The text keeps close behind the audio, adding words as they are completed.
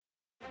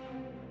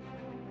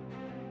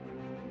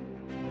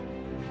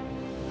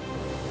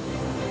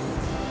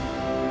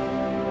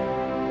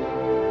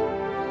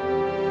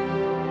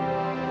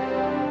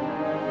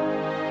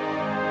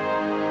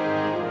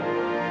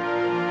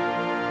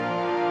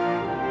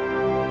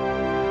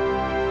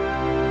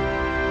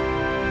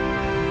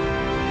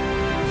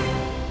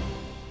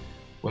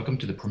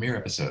welcome to the premiere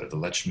episode of the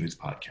Let's Schmooze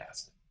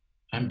podcast.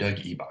 I'm Doug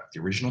Ebach, the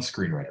original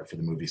screenwriter for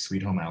the movie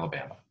Sweet Home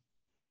Alabama.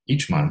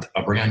 Each month,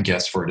 I'll bring on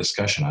guests for a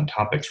discussion on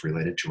topics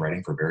related to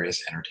writing for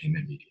various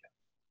entertainment media.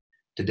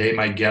 Today,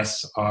 my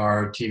guests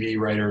are TV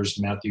writers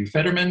Matthew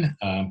Federman,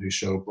 whose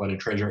show Blood and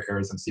Treasure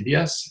airs on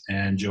CBS,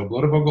 and Joe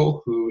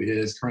Blodevogel, who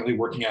is currently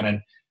working on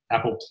an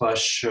Apple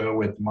Plus show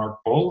with Mark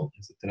Bull.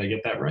 Did I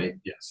get that right?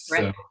 Yes.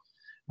 Right.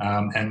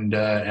 So,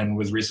 and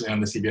was recently on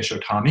the CBS show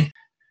Tommy.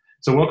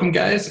 So welcome,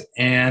 guys.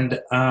 And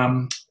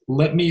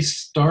let me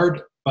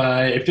start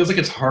by, it feels like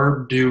it's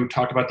hard to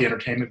talk about the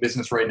entertainment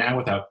business right now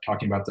without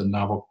talking about the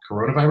novel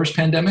coronavirus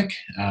pandemic,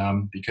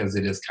 because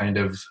it has kind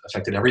of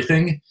affected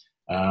everything.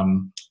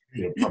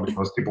 Probably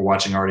most people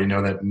watching already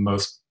know that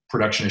most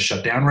production is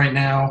shut down right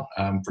now,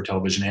 for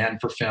television and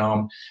for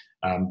film.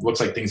 Looks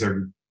like things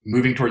are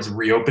moving towards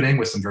reopening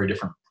with some very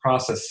different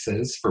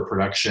processes for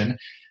production.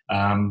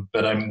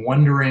 But I'm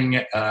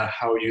wondering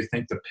how you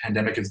think the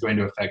pandemic is going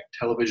to affect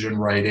television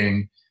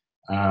writing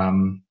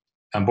on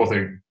both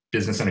a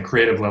business and a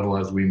creative level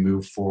as we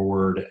move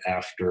forward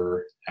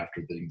after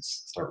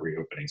things start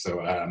reopening.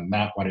 So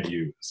Matt, why don't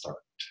you start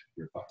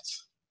your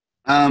thoughts?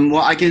 Well,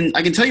 I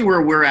can tell you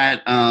where we're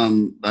at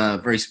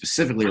very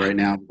specifically right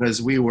now,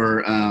 because we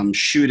were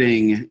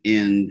shooting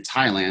in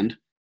Thailand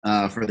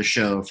for the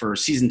show for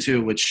season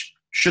 2, which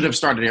should have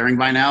started airing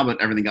by now,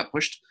 but everything got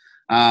pushed.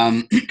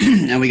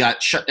 And we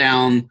got shut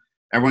down.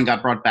 Everyone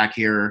got brought back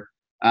here.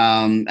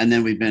 And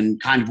then we've been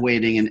kind of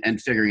waiting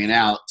and figuring it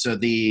out. So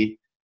the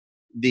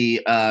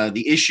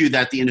issue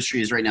that the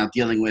industry is right now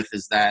dealing with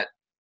is that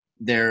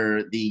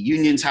the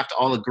unions have to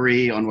all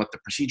agree on what the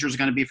procedure is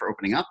going to be for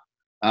opening up.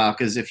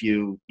 Because if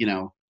you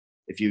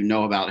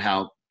know about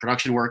how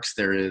production works,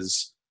 there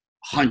is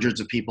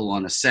hundreds of people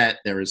on a set.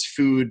 There is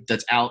food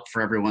that's out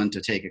for everyone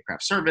to take at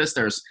craft service.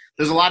 There's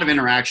a lot of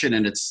interaction,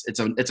 and it's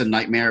a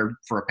nightmare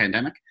for a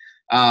pandemic.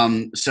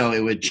 So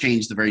it would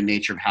change the very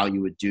nature of how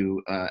you would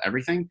do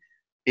everything.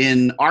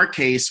 In our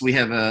case, we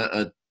have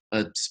a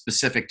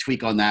specific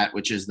tweak on that,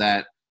 which is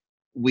that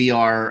we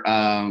are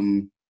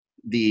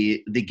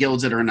the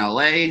guilds that are in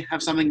LA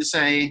have something to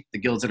say. The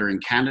guilds that are in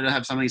Canada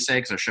have something to say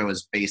because our show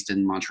is based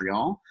in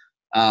Montreal.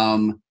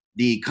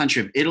 The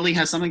country of Italy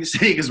has something to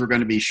say because we're going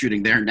to be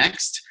shooting there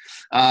next.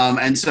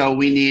 And so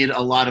we need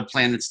a lot of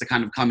planets to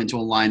kind of come into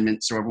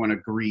alignment so everyone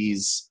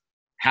agrees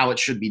how it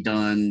should be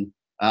done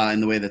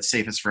in the way that's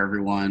safest for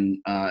everyone,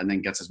 and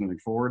then gets us moving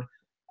forward.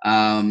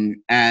 And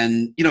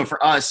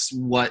for us,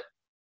 what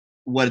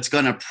it's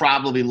going to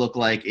probably look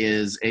like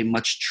is a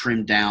much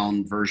trimmed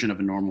down version of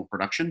a normal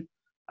production.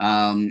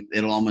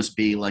 It'll almost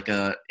be like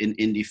an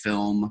indie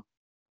film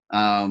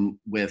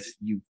with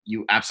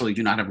you absolutely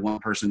do not have one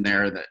person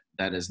there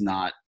that is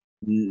not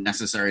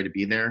necessary to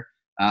be there.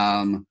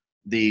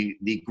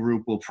 The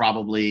group will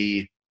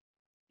probably,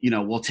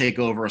 will take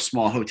over a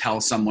small hotel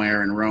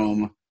somewhere in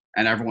Rome,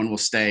 and everyone will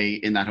stay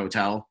in that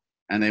hotel,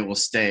 and they will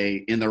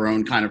stay in their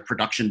own kind of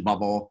production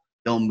bubble.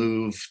 They'll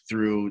move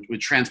through with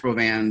transpo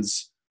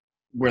vans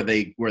where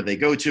they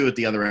go to at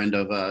the other end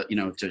of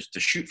to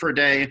shoot for a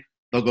day.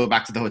 They'll go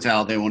back to the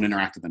hotel. They won't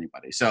interact with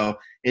anybody. So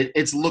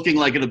it's looking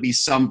like it'll be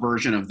some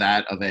version of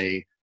that, of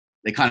a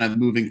kind of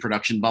moving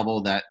production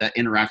bubble that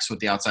interacts with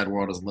the outside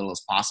world as little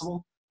as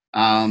possible.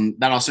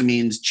 That also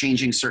means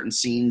changing certain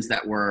scenes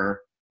that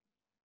were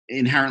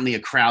inherently a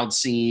crowd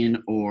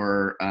scene,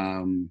 or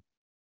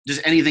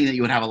just anything that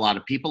you would have a lot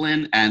of people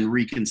in, and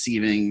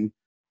reconceiving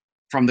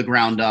from the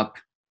ground up,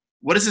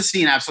 what does the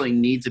scene absolutely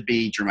need to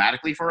be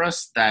dramatically for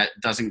us that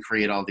doesn't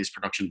create all these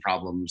production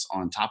problems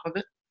on top of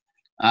it?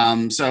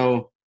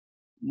 So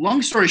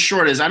long story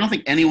short is I don't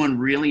think anyone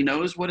really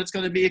knows what it's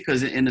going to be,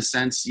 because in a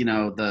sense,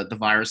 the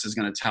virus is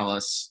going to tell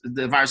us,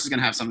 the virus is going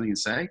to have something to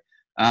say.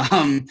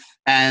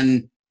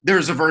 And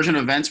there's a version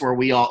of events where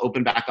we all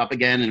open back up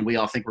again and we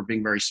all think we're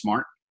being very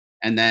smart.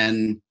 And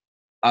then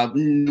a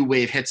new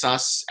wave hits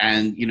us,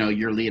 and,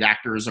 your lead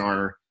actors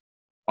are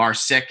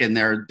sick and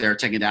they're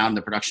taken down.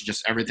 The production,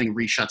 just everything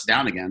reshuts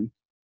down again.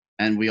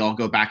 And we all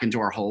go back into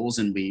our holes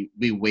and we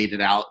wait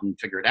it out and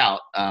figure it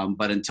out.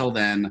 But until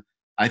then,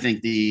 I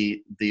think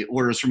the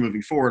orders for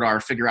moving forward are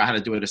figure out how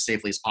to do it as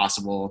safely as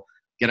possible,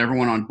 get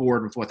everyone on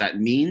board with what that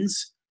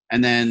means,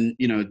 and then,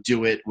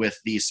 do it with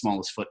the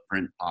smallest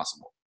footprint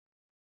possible.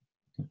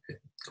 Okay,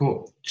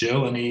 cool.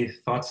 Jill, any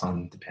thoughts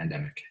on the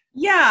pandemic?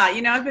 Yeah,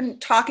 I've been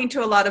talking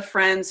to a lot of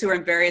friends who are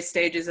in various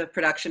stages of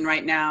production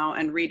right now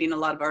and reading a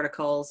lot of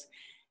articles.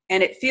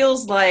 And it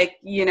feels like,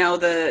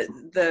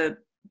 the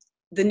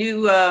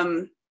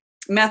new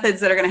methods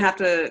that are going to have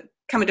to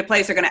come into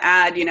place are going to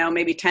add,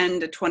 maybe 10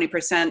 to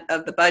 20%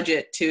 of the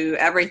budget to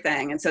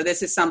everything. And so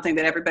this is something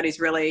that everybody's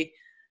really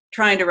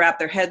trying to wrap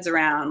their heads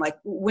around. Like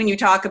when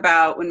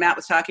Matt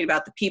was talking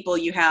about the people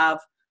you have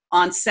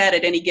on set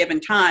at any given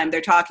time, they're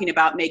talking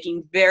about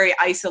making very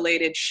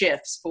isolated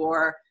shifts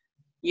for,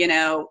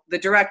 the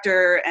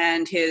director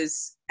and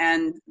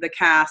the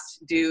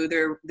cast do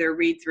their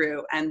read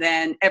through, and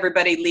then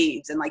everybody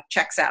leaves and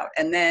checks out.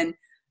 And then,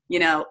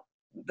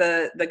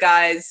 the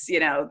guys,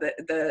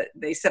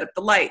 they set up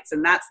the lights,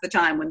 and that's the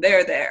time when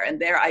they're there and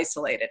they're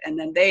isolated, and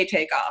then they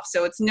take off.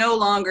 So it's no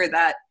longer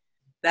that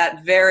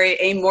very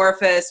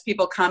amorphous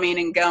people coming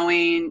and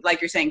going,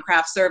 like you're saying,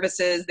 craft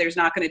services. There's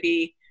not going to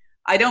be,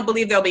 I don't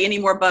believe there'll be any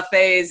more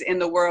buffets in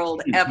the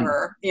world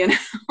ever.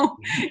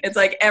 It's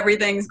like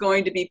everything's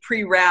going to be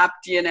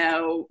pre-wrapped,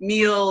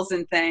 meals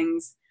and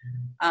things.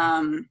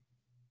 And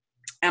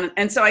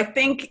so I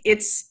think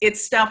it's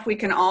stuff we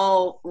can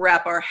all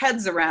wrap our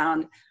heads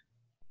around.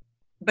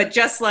 But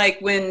just like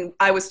when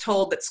I was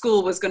told that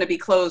school was going to be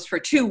closed for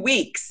 2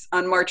 weeks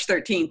on March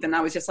 13th, and I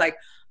was just like,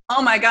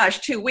 oh my gosh,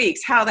 2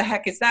 weeks, how the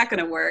heck is that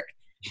going to work?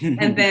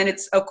 And then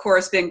it's, of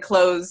course, been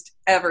closed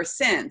ever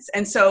since.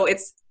 And so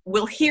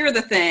we'll hear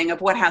the thing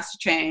of what has to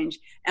change,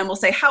 and we'll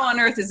say, how on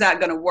earth is that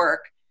going to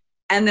work?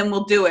 And then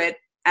we'll do it,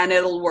 and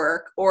it'll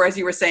work. Or as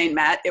you were saying,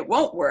 Matt, it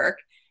won't work,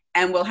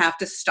 and we'll have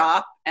to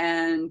stop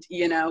and,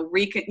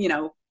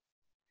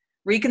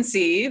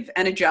 reconceive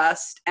and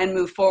adjust and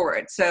move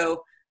forward.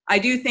 So I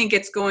do think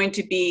it's going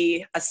to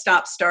be a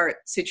stop-start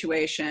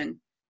situation.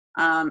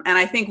 And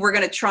I think we're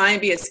going to try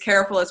and be as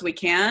careful as we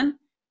can.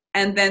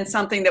 And then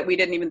something that we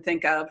didn't even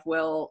think of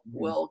will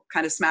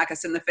kind of smack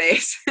us in the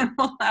face, and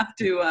we'll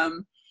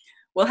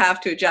have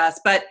to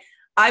adjust. But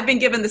I've been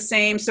given the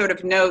same sort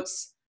of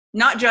notes,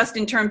 not just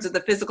in terms of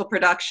the physical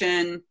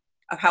production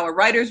of how a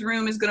writer's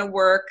room is going to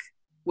work,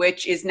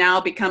 which is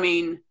now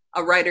becoming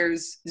a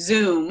writer's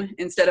Zoom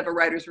instead of a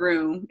writer's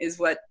room, is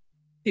what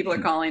people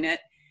are calling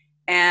it.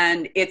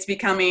 And it's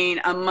becoming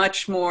a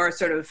much more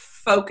sort of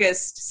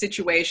focused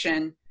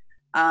situation.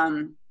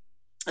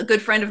 A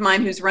good friend of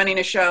mine who's running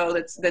a show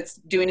that's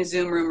doing a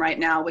Zoom room right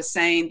now was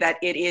saying that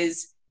it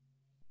is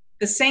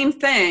the same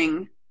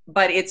thing,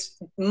 but it's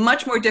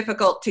much more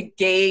difficult to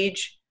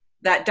gauge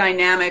that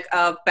dynamic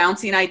of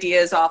bouncing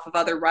ideas off of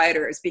other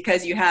writers,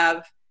 because you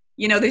have,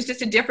 there's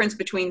just a difference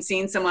between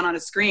seeing someone on a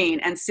screen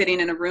and sitting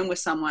in a room with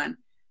someone.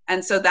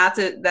 And so that's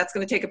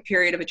going to take a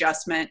period of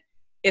adjustment.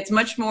 It's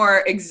much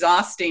more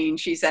exhausting,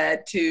 she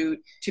said, to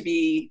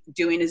be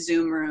doing a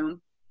Zoom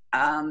room,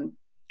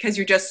 because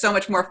you're just so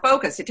much more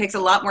focused. It takes a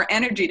lot more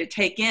energy to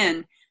take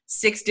in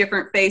 6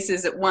 different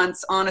faces at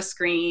once on a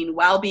screen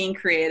while being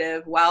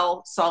creative,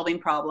 while solving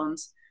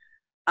problems.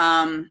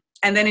 And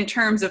then in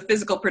terms of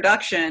physical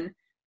production,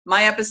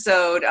 my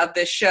episode of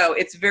this show,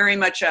 it's very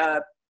much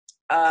a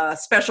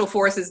special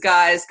forces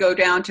guys go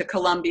down to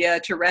Colombia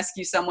to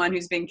rescue someone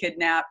who's been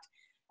kidnapped.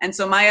 And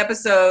so my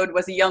episode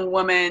was a young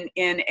woman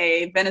in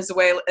an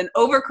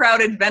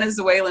overcrowded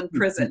Venezuelan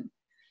prison.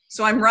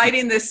 So I'm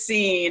writing this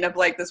scene of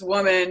like this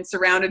woman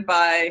surrounded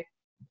by,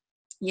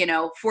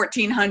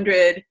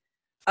 1,400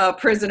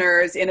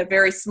 prisoners in a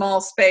very small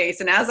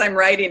space. And as I'm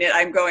writing it,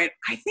 I'm going,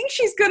 I think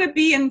she's going to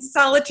be in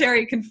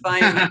solitary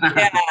confinement.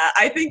 Yeah,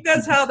 I think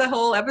that's how the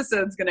whole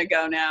episode's going to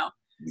go now.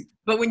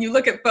 But when you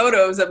look at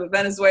photos of a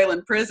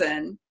Venezuelan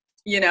prison,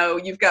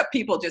 you've got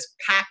people just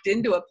packed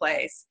into a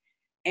place.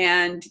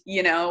 And,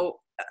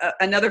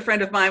 another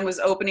friend of mine was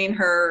opening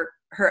her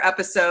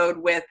episode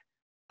with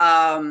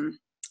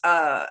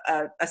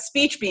a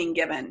speech being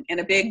given in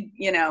a big,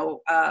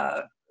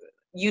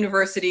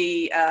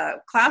 university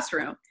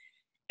classroom.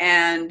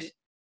 And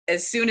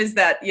as soon as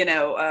that,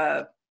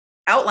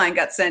 outline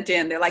got sent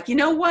in, they're like, you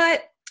know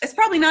what? It's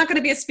probably not going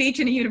to be a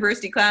speech in a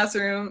university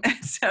classroom.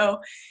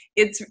 So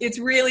it's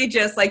really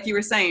just like you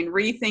were saying,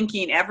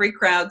 rethinking every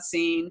crowd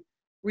scene,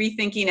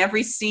 rethinking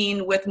every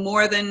scene with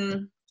more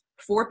than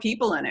 4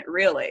 people in it,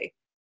 really.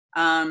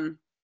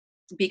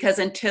 Because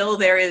until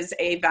there is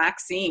a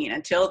vaccine,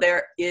 until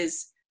there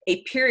is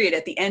a period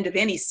at the end of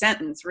any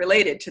sentence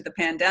related to the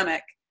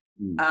pandemic,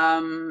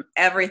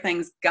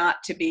 everything's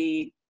got to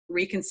be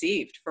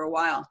reconceived for a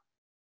while.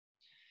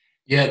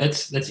 Yeah,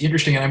 that's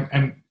interesting.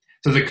 And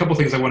so there's a couple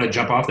things I want to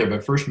jump off there,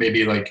 but first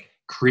maybe like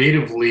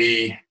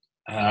creatively,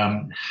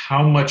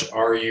 how much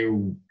are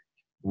you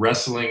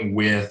wrestling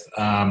with,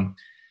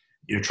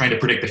 trying to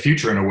predict the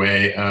future in a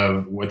way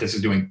of what this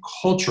is doing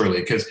culturally?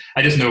 Because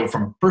I just know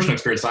from personal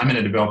experience, I'm in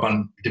a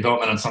development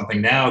on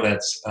something now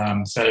that's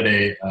set at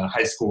a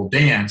high school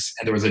dance,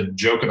 and there was a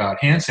joke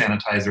about hand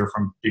sanitizer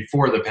from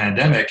before the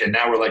pandemic, and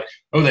now we're like,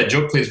 oh, that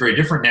joke plays very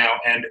different now,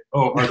 and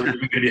are there even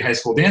going to be high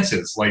school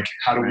dances? Like,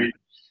 how do we,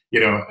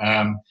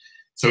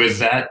 so is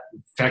that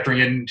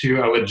factoring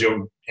into, I'll let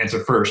Joe answer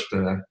first,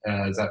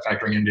 is that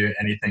factoring into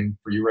anything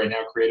for you right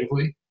now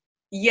creatively?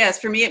 Yes,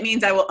 for me, it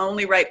means I will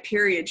only write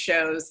period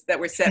shows that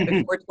were set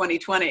before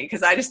 2020,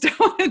 because I just don't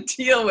want to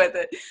deal with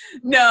it.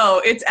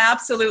 No, it's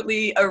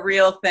absolutely a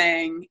real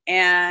thing.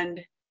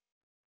 And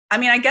I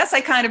mean, I guess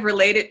I kind of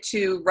relate it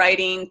to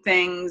writing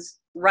things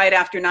right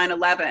after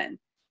 9/11.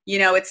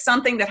 It's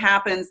something that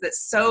happens that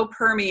so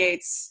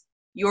permeates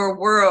your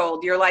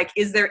world. You're like,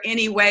 is there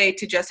any way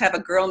to just have a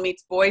girl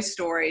meets boy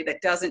story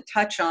that doesn't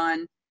touch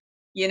on,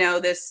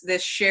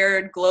 this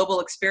shared global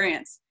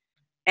experience?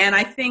 And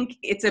I think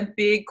it's a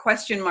big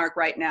question mark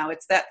right now.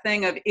 It's that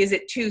thing of, is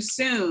it too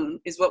soon,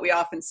 is what we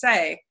often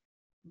say,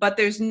 but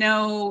there's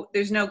no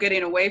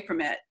getting away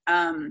from it.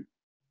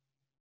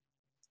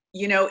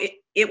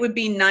 it would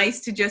be nice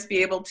to just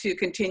be able to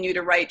continue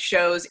to write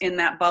shows in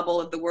that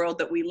bubble of the world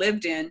that we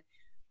lived in.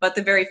 But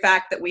the very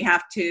fact that we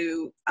have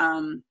to,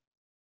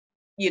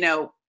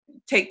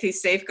 take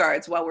these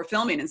safeguards while we're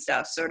filming and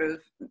stuff sort of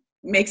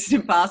makes it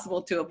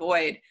impossible to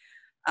avoid.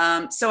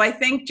 So I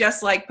think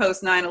just like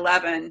post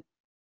 9/11,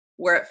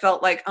 where it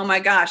felt like, oh my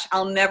gosh,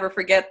 I'll never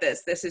forget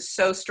this. This is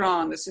so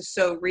strong. This is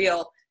so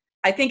real.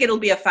 I think it'll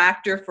be a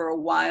factor for a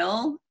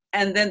while,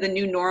 and then the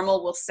new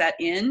normal will set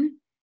in,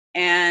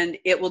 and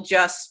it will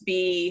just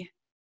be,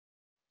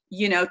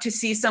 to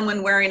see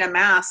someone wearing a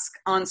mask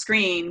on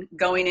screen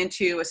going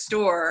into a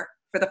store,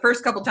 for the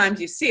first couple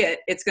times you see it,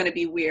 it's going to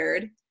be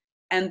weird.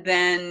 And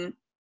then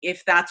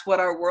if that's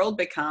what our world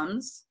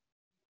becomes,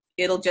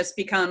 it'll just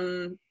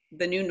become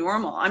the new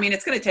normal. I mean,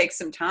 it's going to take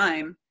some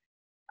time.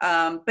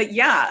 But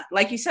yeah,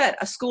 like you said,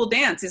 a school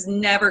dance is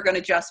never going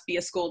to just be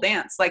a school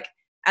dance. Like,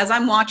 as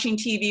I'm watching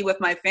TV with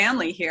my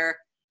family here,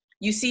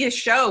 you see a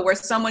show where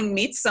someone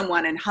meets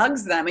someone and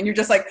hugs them, and you're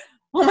just like,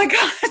 oh my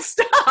God,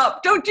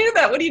 stop, don't do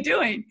that. What are you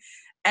doing?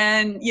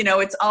 And,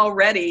 it's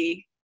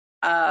already,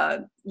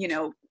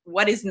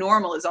 what is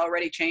normal is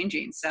already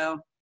changing. So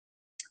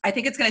I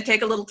think it's going to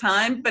take a little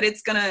time, but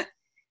it's going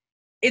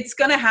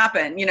to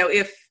happen.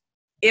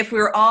 If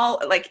we're all,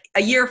 like,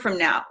 a year from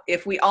now,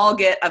 if we all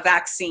get a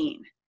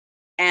vaccine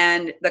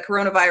and the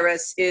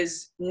coronavirus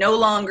is no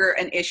longer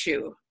an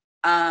issue,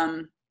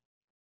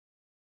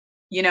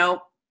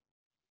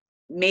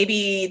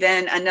 maybe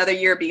then another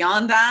year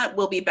beyond that,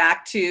 we'll be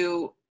back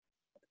to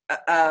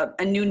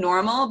a new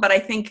normal. But I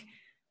think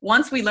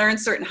once we learn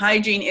certain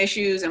hygiene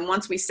issues and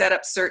once we set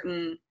up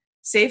certain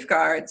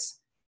safeguards,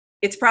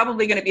 it's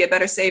probably going to be a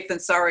better safe than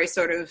sorry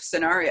sort of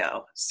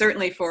scenario,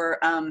 certainly for,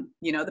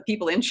 the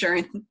people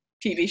insuring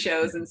TV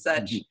shows and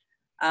such.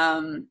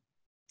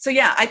 So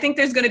yeah, I think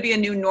there's going to be a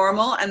new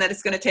normal, and that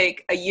it's going to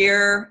take a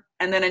year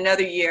and then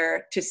another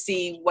year to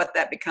see what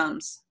that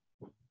becomes.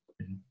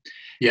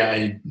 Yeah,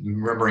 I'm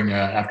remembering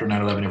after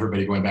 9/11,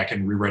 everybody going back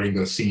and rewriting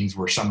those scenes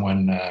where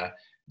someone,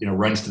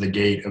 runs to the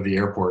gate of the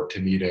airport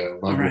to meet a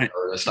loved one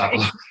or to stop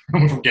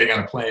someone from getting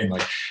on a plane.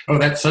 Like, oh,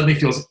 that suddenly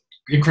feels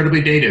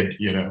incredibly dated,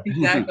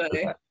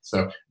 Exactly.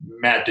 So,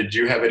 Matt, did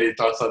you have any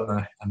thoughts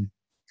on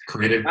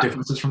creative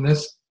differences from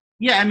this?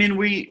 Yeah, I mean,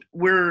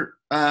 we're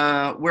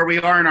where we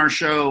are in our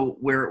show,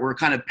 we're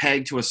kind of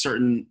pegged to a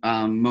certain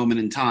moment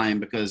in time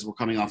because we're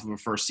coming off of a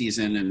first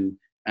season,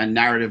 and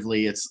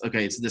narratively,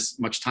 it's this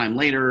much time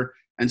later,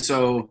 and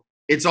so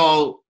it's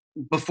all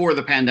before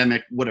the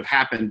pandemic would have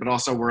happened, but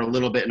also we're a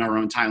little bit in our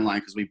own timeline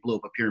because we blew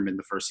up a pyramid in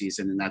the first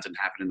season, and that didn't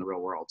happen in the real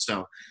world.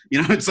 So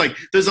it's like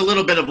there's a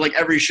little bit of, like,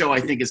 every show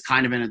I think is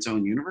kind of in its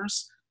own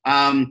universe.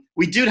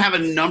 We did have a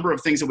number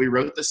of things that we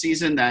wrote this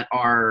season that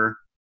are.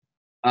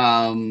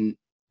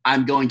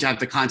 I'm going to have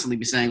to constantly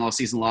be saying all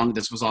season long,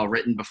 this was all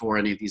written before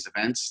any of these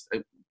events,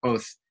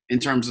 both in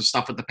terms of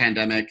stuff with the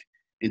pandemic,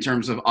 in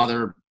terms of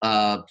other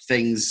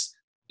things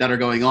that are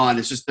going on.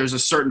 It's just there's a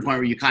certain point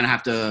where you kind of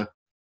have to,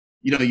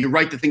 you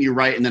write the thing you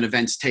write, and then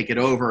events take it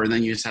over, and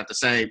then you just have to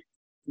say,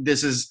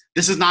 this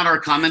is not our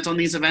comment on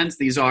these events.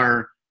 These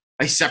are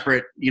a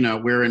separate,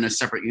 we're in a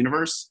separate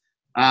universe.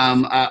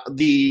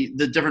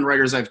 The different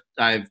writers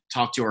I've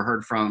talked to or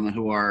heard from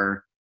who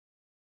are,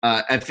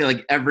 I feel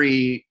like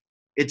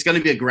it's going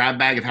to be a grab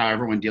bag of how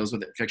everyone deals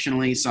with it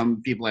fictionally.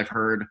 Some people I've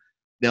heard,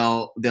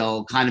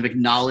 they'll kind of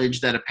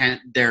acknowledge that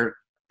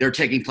they're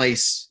taking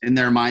place in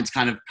their minds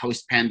kind of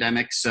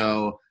post-pandemic.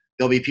 So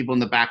there'll be people in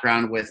the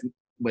background with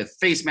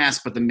face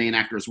masks, but the main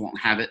actors won't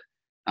have it.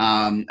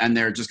 And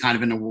they're just kind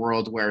of in a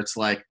world where it's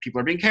like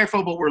people are being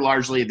careful, but we're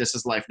largely, this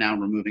is life now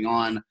and we're moving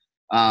on.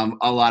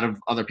 A lot of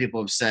other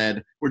people have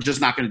said, we're just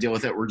not going to deal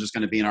with it. We're just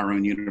going to be in our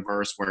own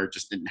universe where it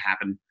just didn't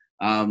happen.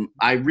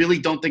 I really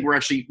don't think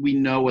we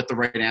know what the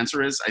right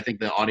answer is. I think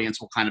the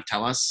audience will kind of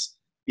tell us,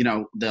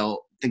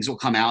 things will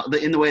come out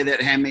in the way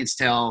that Handmaid's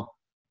Tale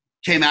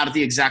came out at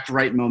the exact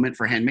right moment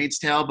for Handmaid's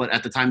Tale. But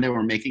at the time they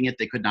were making it,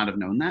 they could not have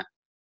known that.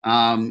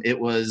 It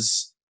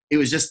was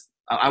just,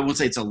 I won't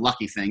say it's a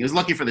lucky thing. It was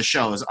lucky for the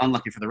show. It was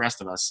unlucky for the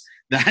rest of us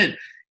that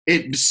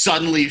it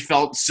suddenly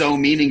felt so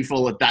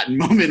meaningful at that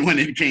moment when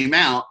it came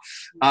out.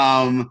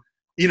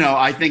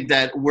 I think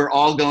that we're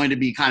all going to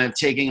be kind of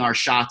taking our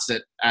shots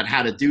at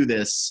how to do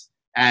this,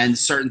 and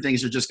certain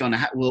things are just going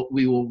to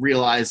we will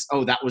realize,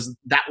 oh, that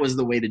was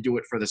the way to do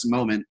it for this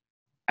moment,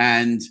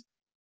 and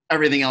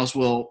everything else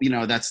will,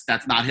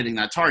 that's not hitting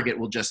that target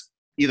will just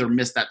either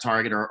miss that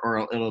target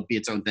or it'll be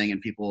its own thing,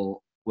 and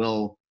people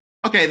will,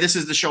 okay, this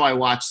is the show I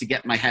watched to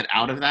get my head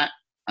out of that.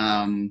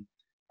 And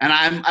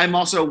I'm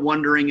also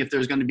wondering if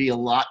there's going to be a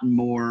lot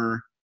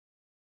more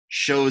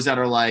shows that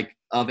are like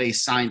of a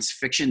science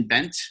fiction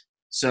bent.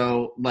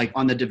 So, like,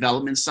 on the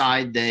development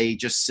side, they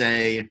just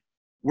say,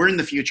 we're in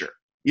the future.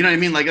 You know what I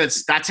mean? Like,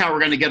 that's how we're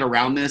going to get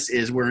around this,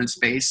 is we're in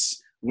space.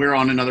 We're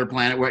on another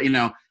planet where,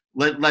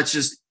 let's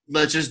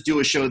just do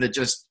a show that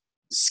just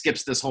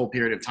skips this whole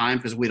period of time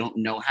because we don't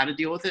know how to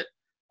deal with it.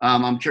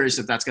 I'm curious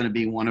if that's going to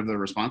be one of the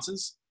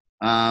responses.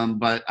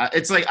 But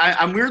it's like,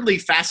 I'm weirdly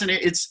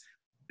fascinated.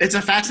 it's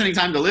a fascinating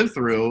time to live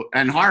through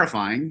and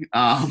horrifying.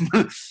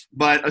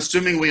 But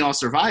assuming we all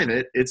survive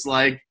it, it's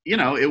like,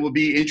 it will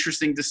be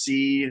interesting to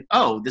see,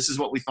 oh, this is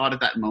what we thought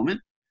at that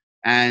moment.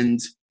 And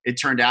it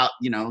turned out,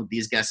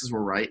 these guesses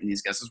were right and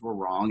these guesses were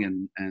wrong.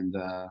 And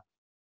I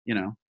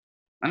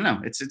don't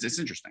know. It's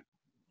interesting.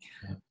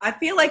 I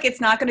feel like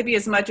it's not going to be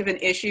as much of an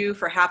issue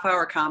for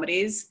half-hour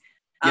comedies.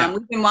 Yeah.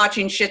 We've been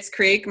watching Schitt's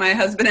Creek, my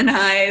husband and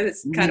I.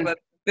 It's kind of a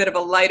bit of a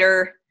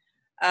lighter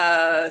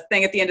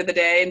thing at the end of the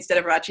day, instead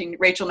of watching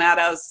Rachel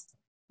Maddow's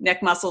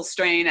neck muscle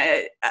strain.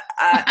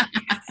 I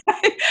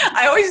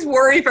always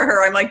worry for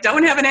her. I'm like,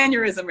 don't have an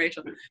aneurysm,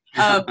 Rachel.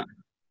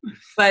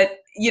 But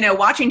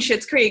watching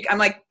Schitt's Creek, I'm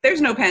like, there's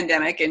no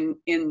pandemic in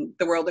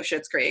the world of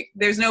Schitt's Creek.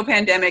 There's no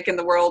pandemic in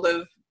the world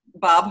of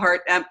Bob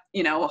Hart,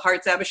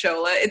 Hart's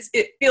Abishola.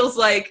 It feels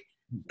like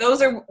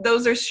those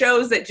are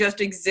shows that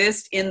just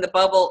exist in the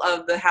bubble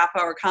of the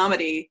half-hour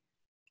comedy,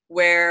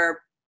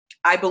 where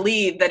I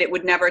believe that it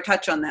would never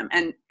touch on them.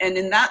 And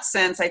in that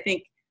sense, I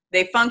think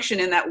they function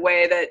in that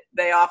way that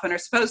they often are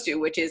supposed to,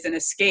 which is an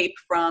escape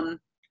from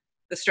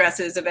the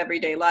stresses of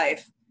everyday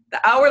life.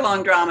 The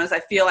hour-long dramas,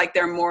 I feel like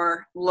they're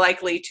more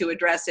likely to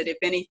address it, if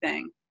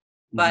anything.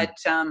 But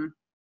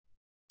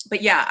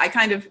yeah,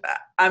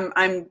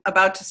 I'm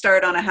about to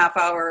start on a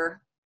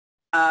half-hour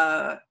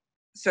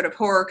sort of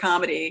horror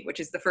comedy,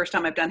 which is the first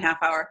time I've done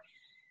half-hour.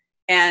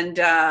 And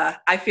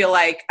I feel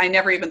like I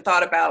never even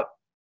thought about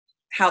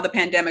how the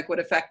pandemic would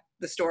affect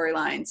the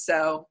storyline.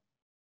 So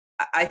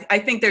I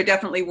think there are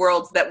definitely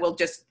worlds that will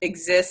just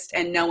exist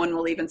and no one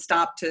will even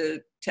stop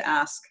to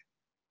ask.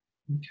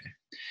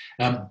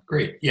 Okay.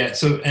 Great. Yeah.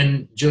 So,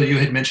 and Jill, you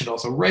had mentioned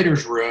also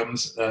writers'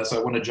 rooms. So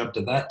I want to jump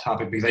to that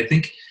topic, because I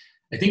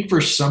think for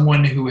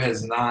someone who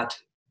has not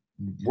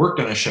worked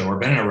on a show or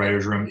been in a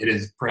writer's room, it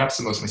is perhaps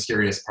the most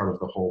mysterious part of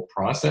the whole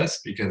process,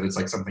 because it's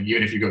like something,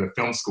 even if you go to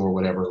film school or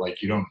whatever,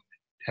 like you don't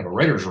have a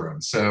writer's room.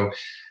 So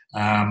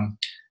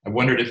I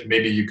wondered if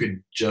maybe you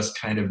could just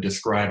kind of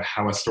describe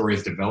how a story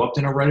is developed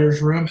in a writer's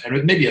room,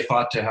 and maybe a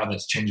thought to how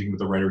that's changing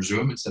with a writer's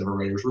room instead of a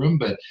writer's room,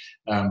 but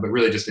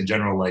really just in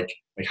general, like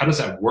how does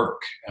that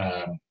work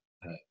for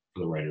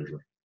the writer's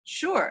room?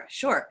 Sure.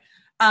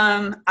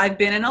 I've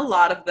been in a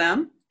lot of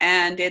them,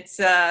 and it's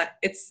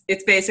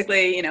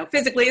basically,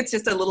 physically it's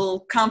just a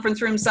little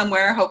conference room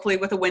somewhere, hopefully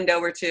with a window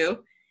or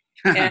two.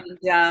 And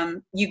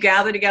you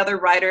gather together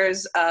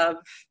writers of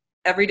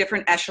every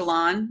different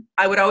echelon.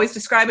 I would always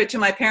describe it to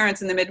my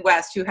parents in the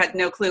Midwest, who had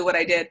no clue what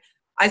I did.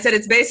 I said,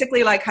 it's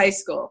basically like high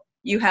school.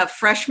 You have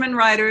freshman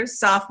writers,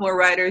 sophomore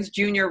writers,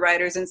 junior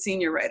writers, and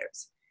senior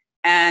writers.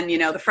 And,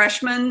 the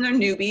freshmen are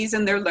newbies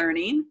and they're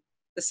learning.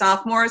 The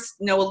sophomores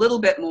know a little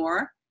bit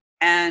more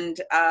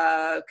and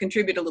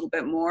contribute a little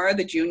bit more.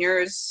 The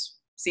juniors,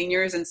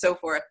 seniors, and so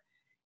forth.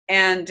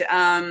 And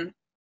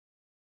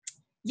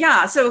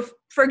so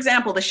for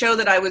example, the show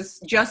that I was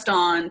just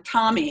on,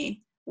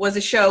 Tommy, was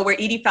a show where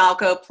Edie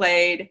Falco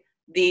played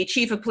the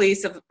chief of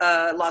police of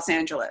Los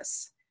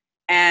Angeles.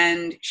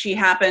 And she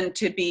happened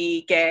to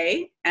be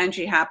gay, and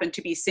she happened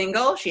to be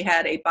single. She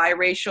had a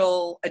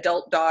biracial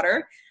adult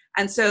daughter.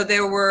 And so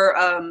there were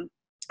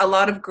a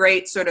lot of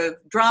great sort of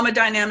drama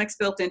dynamics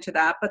built into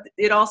that, but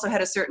it also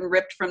had a certain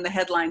ripped from the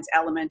headlines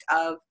element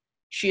of,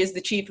 she is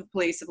the chief of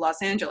police of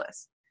Los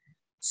Angeles.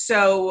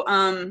 So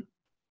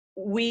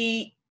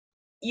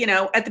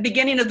at the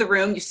beginning of the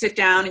room, you sit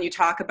down and you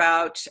talk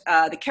about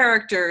the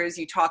characters,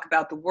 you talk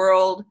about the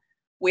world.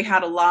 We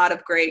had a lot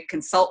of great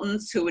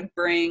consultants who would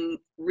bring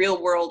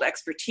real world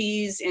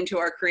expertise into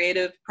our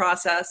creative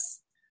process.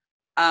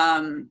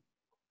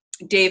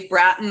 Dave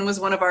Bratton was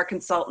one of our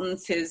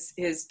consultants.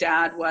 His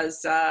dad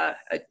was a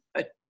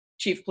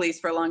chief of police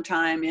for a long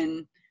time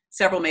in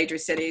several major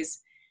cities.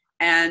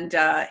 And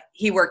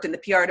he worked in the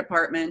PR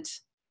department.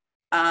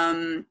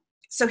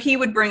 So he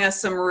would bring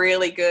us some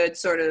really good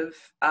sort of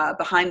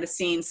behind the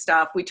scenes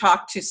stuff. We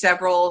talked to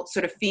several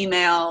sort of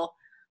female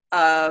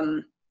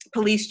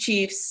police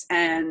chiefs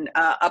and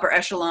upper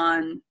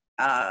echelon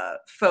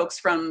folks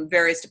from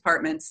various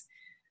departments.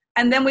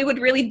 And then we would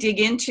really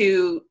dig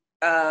into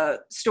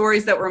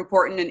stories that were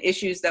important and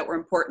issues that were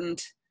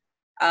important.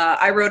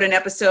 I wrote an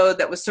episode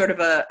that was sort of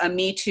a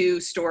Me Too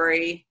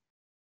story.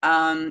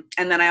 And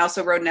then I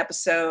also wrote an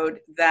episode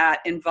that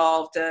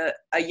involved a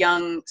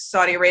young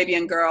Saudi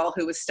Arabian girl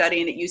who was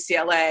studying at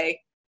UCLA,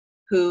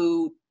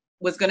 who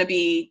was going to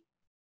be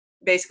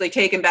basically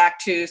taken back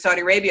to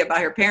Saudi Arabia by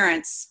her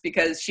parents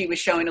because she was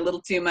showing a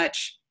little too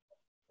much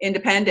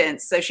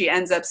independence. So she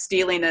ends up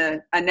stealing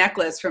a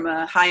necklace from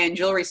a high-end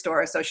jewelry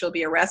store, so she'll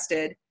be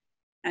arrested.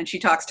 And she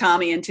talks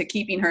Tommy into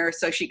keeping her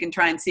so she can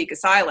try and seek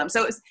asylum.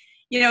 So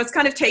it's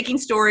kind of taking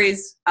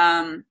stories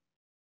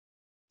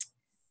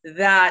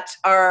that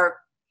are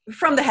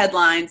from the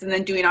headlines and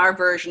then doing our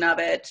version of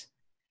it.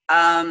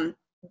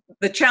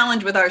 The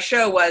challenge with our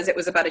show was it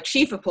was about a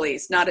chief of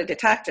police, not a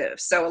detective.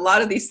 So a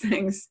lot of these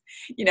things,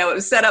 it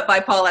was set up by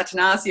Paul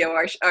Attanasio,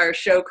 our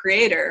show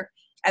creator.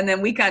 And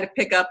then we kind of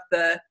pick up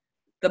the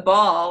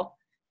ball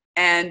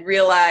and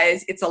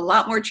realize it's a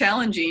lot more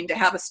challenging to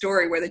have a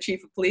story where the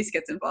chief of police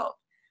gets involved.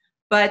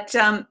 But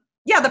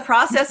yeah, the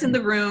process in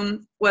the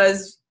room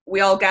was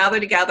we all gather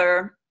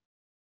together.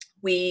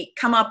 We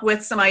come up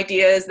with some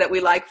ideas that we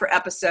like for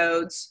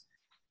episodes.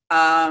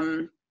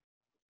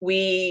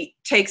 We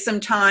take some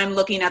time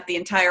looking at the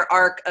entire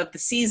arc of the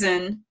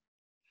season,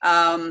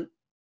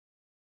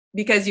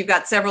 because you've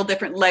got several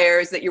different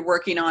layers that you're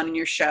working on in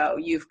your show.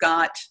 You've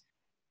got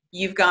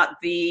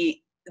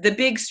the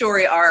big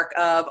story arc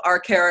of our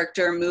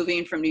character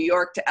moving from New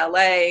York to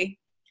LA.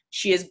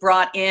 She is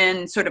brought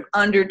in sort of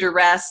under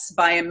duress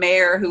by a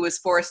mayor who was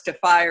forced to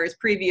fire his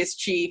previous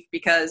chief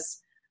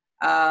because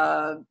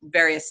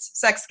various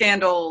sex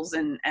scandals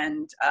and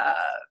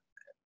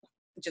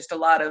just a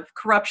lot of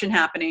corruption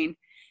happening.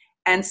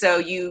 And so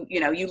you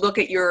look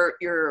at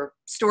your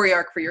story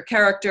arc for your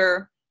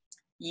character.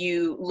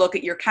 You look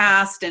at your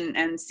cast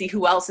and see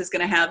who else is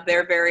going to have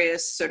their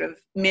various sort of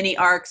mini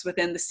arcs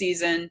within the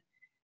season.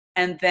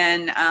 And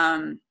then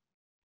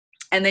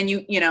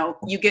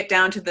you get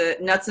down to the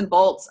nuts and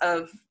bolts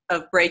of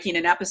breaking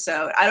an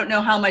episode. I don't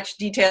know how much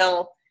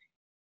detail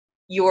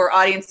your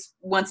audience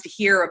wants to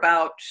hear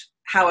about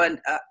how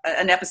an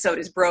episode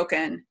is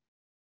broken.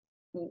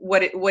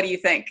 What do you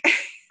think?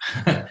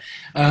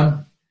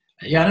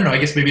 Yeah, I don't know. I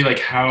guess maybe like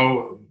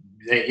how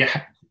you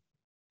have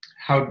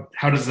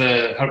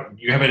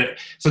it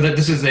so that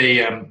this is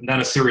a not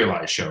a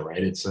serialized show,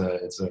 right? It's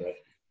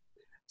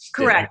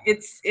correct.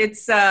 It's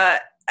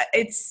sort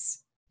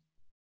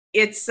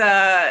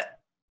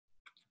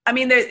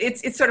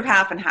of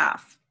half and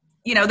half.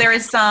 There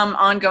is some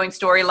ongoing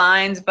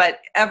storylines, but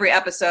every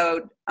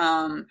episode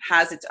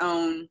has its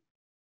own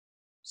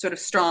sort of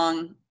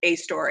strong A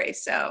story.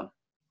 So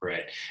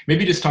right.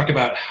 Maybe just talk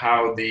about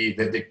how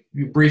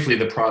briefly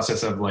the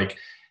process of like,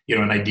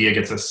 an idea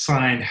gets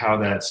assigned, how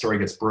that story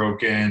gets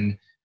broken,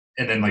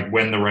 and then like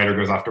when the writer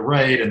goes off to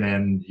write, and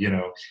then,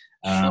 Sure.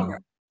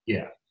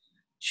 Yeah.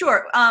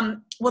 Sure.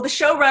 Well, the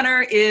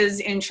showrunner is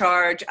in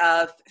charge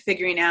of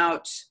figuring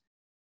out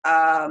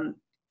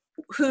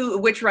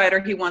which writer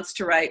he wants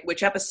to write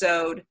which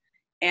episode.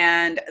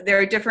 And there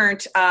are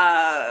different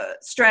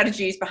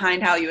strategies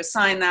behind how you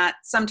assign that.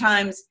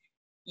 Sometimes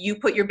you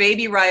put your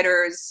baby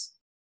writers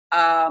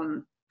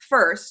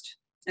first,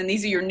 and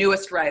these are your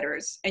newest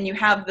writers, and you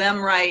have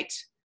them write.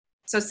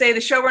 So say the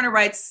showrunner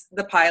writes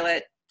the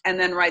pilot and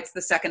then writes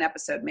the second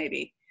episode,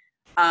 maybe.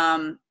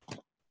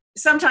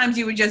 Sometimes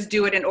you would just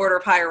do it in order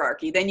of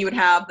hierarchy. Then you would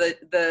have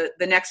the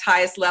next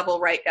highest level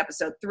write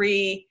episode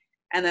 3,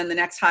 and then the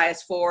next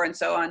highest 4, and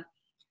so on.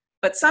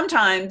 But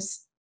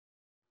sometimes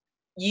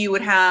you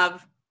would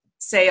have,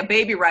 say, a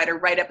baby writer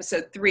write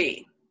episode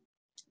 3,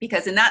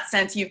 because in that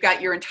sense, you've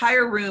got your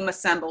entire room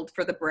assembled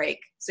for the break.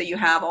 So you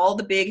have all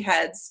the big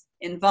heads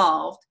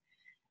involved.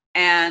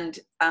 And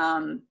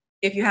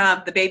if you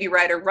have the baby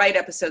writer write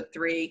episode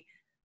 3,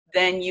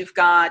 then you've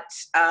got,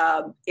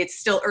 it's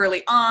still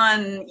early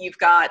on, you've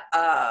got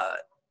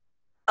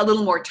a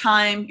little more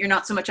time. You're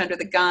not so much under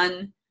the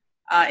gun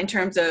in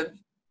terms of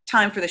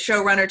time for the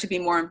showrunner to be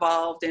more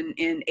involved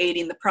in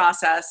aiding the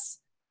process.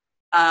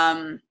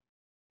 And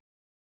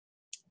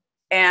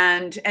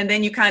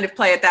then you kind of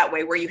play it that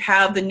way, where you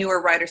have the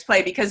newer writers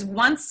play, because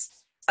once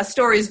a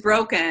story is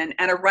broken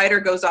and a writer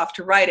goes off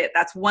to write it,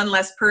 that's one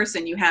less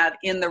person you have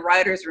in the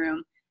writer's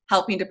room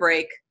helping to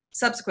break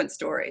subsequent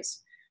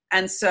stories.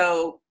 And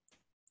so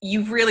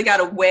you've really got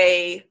to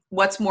weigh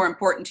what's more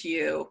important to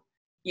you,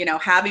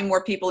 having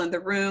more people in the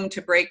room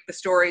to break the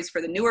stories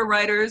for the newer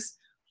writers,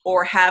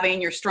 or having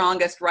your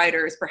strongest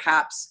writers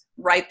perhaps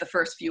write the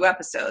first few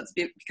episodes.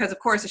 Because of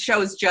course a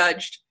show is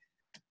judged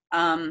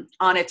on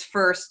its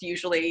first,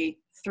 usually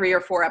 3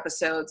 or 4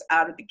 episodes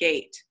out of the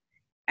gate.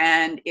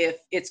 And if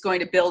it's going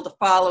to build a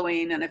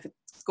following and if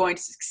it's going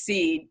to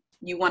succeed,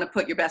 you want to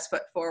put your best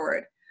foot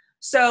forward.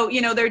 So,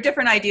 there are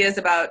different ideas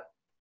about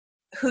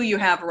who you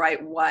have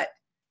write what,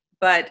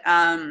 but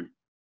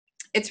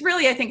it's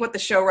really, I think, what the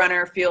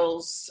showrunner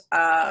feels,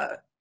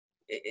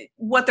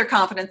 what their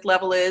confidence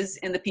level is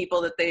in the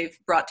people that they've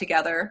brought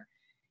together.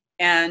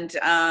 And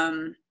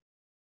the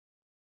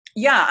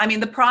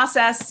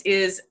process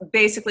is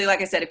basically,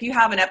 like I said, if you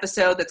have an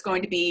episode that's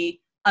going to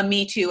be a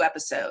Me Too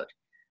episode,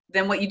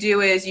 then what you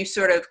do is you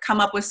sort of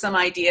come up with some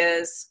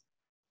ideas.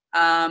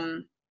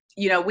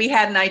 We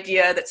had an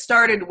idea that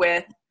started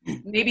with,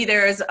 maybe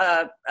there's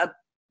a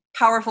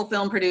powerful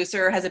film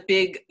producer has a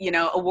big,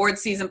 award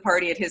season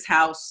party at his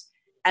house,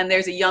 and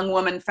there's a young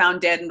woman found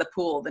dead in the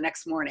pool the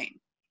next morning.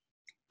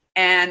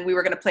 And we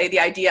were going to play the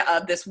idea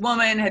of this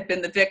woman had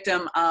been the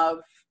victim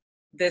of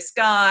this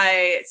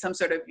guy, some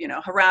sort of,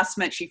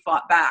 harassment. She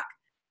fought back.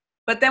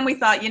 But then we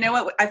thought,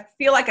 what? I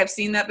feel like I've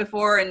seen that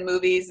before in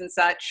movies and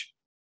such.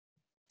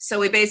 So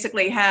we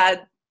basically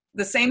had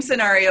the same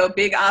scenario,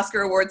 big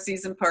Oscar award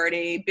season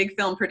party, big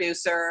film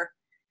producer,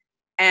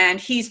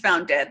 and he's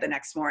found dead the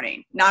next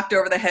morning, knocked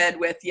over the head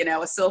with,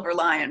 a silver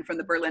lion from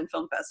the Berlin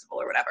Film Festival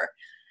or whatever.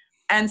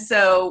 And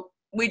so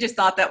we just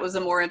thought that was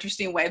a more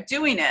interesting way of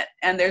doing it.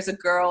 And there's a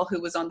girl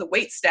who was on the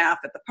wait staff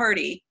at the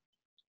party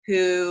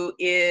who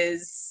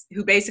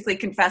basically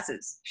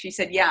confesses. She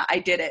said, yeah, I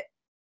did it.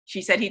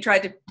 She said he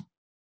tried to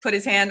put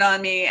his hand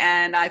on me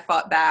and I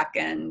fought back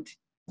and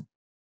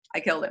I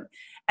killed him.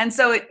 And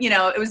so it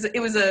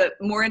was a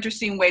more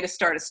interesting way to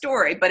start a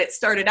story, but it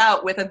started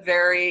out with a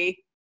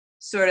very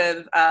sort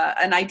of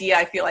an idea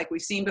I feel like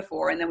we've seen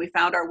before, and then we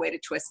found our way to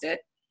twist it.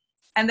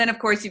 And then of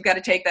course you've got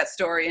to take that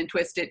story and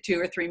twist it 2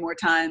 or 3 more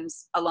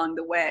times along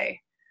the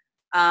way.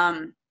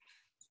 And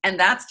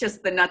that's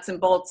just the nuts and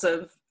bolts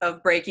of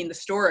breaking the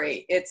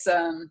story. It's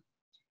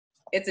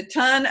a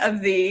ton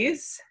of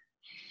these,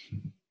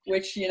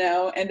 which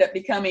end up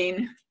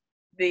becoming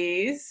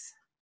these.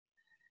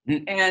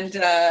 And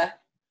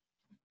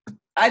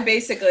I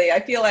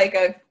feel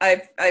like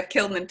I've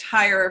killed an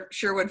entire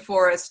Sherwood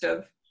forest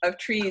of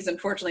trees,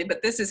 unfortunately,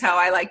 but this is how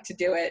I like to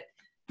do it.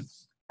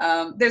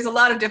 There's a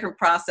lot of different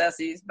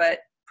processes, but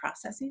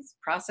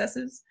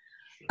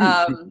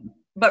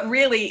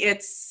really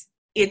it's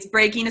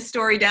breaking a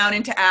story down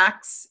into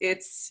acts.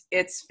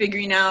 It's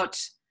figuring out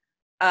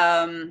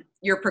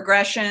your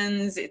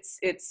progressions.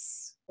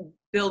 It's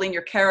building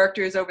your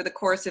characters over the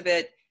course of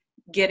it,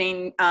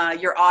 getting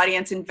your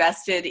audience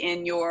invested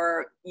in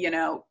your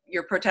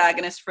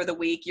protagonist for the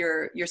week,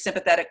 your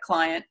sympathetic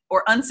client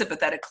or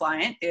unsympathetic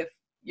client if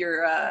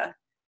your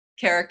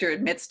character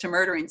admits to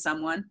murdering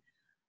someone.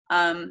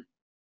 And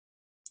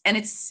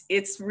it's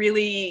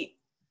really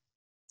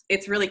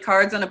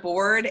cards on a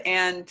board,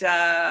 and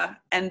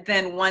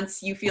then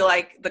once you feel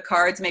like the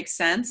cards make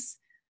sense,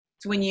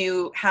 it's when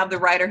you have the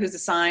writer who's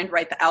assigned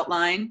write the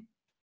outline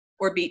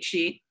or beat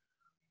sheet,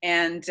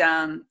 and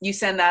you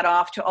send that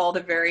off to all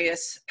the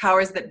various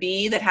powers that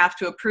be that have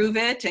to approve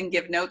it and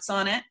give notes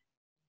on it.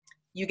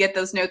 You get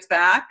those notes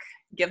back,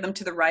 give them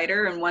to the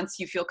writer, and once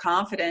you feel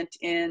confident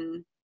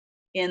in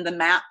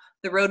the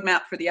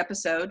roadmap for the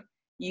episode,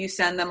 you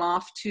send them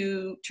off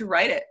to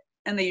write it.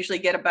 And they usually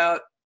get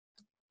about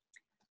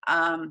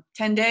 10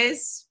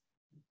 days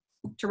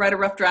to write a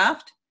rough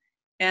draft.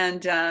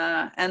 And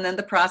then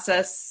the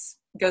process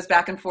goes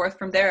back and forth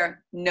from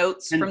there.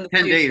 Notes from the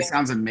 10 days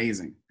sounds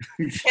amazing.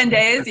 10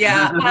 days,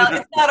 yeah. Well,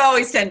 it's not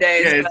always 10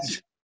 days.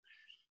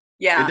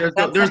 There's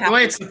the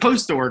way it's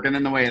supposed to work and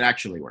then the way it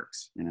actually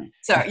works.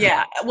 So,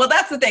 yeah. Well,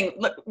 that's the thing.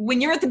 Look,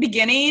 when you're at the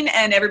beginning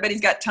and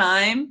everybody's got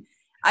time,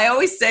 I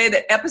always say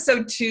that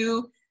episode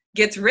 2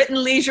 gets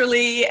written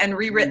leisurely and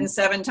rewritten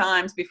 7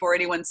 times before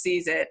anyone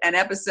sees it. And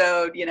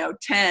episode,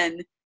 10,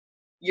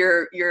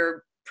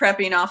 you're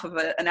prepping off of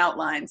an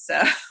outline.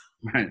 So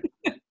right.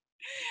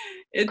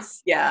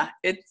 It's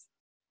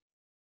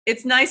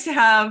nice to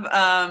have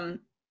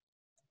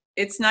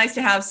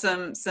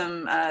some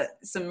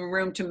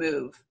room to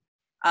move.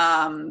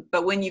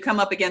 But when you come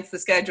up against the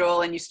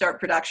schedule and you start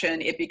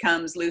production, it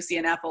becomes Lucy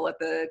and Ethel at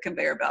the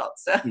conveyor belt.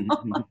 So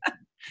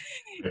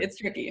it's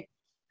tricky.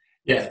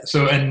 Yeah.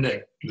 So,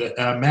 and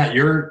Matt,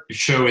 your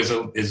show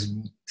is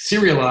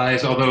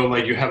serialized, although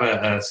like you have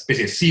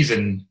basically a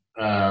season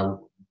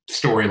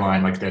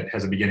storyline like that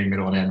has a beginning,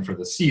 middle, and end for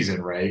the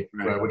season, right?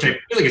 Which I feel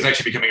like is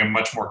actually becoming a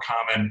much more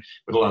common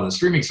with a lot of the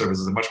streaming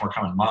services, a much more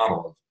common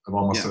model of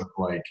almost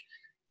like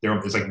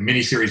it's like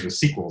mini series with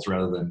sequels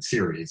rather than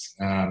series.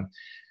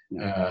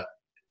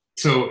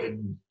 So,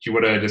 do you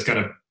want to just kind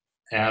of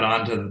add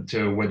on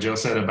to what Jill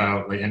said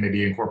about like, and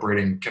maybe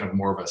incorporating kind of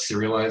more of a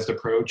serialized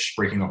approach,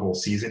 breaking the whole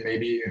season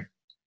maybe?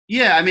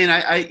 Yeah, I mean,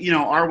 I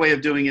our way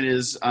of doing it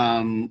is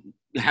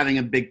having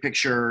a big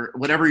picture.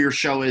 Whatever your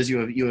show is,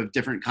 you have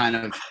different kind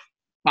of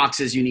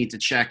boxes you need to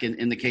check.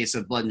 In the case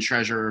of Blood and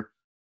Treasure,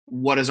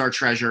 what is our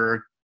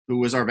treasure?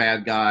 Who is our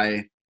bad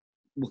guy?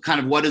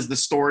 What is the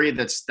story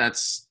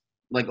that's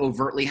like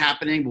overtly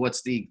happening?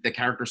 What's the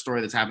character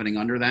story that's happening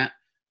under that?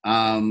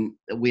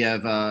 We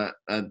have a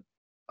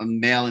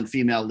male and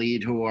female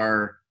lead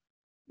who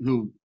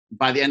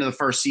by the end of the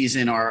first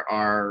season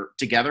are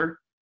together.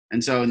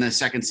 And so in the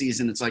second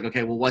season, it's like,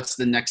 okay, well, what's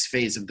the next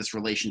phase of this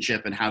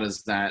relationship and how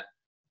does that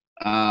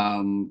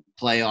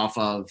play off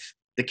of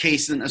the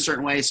case in a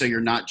certain way? So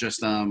you're not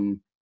just going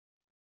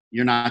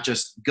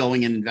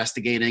and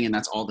investigating and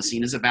that's all the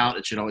scene is about.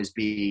 There should always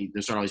be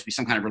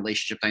some kind of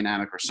relationship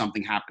dynamic or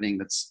something happening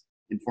that's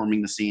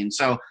informing the scene.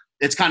 So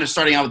it's kind of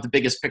starting out with the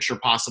biggest picture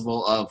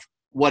possible of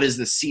what is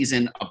the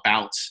season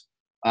about,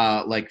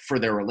 like for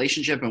their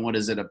relationship, and what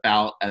is it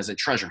about as a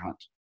treasure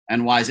hunt,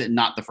 and why is it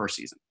not the first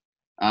season?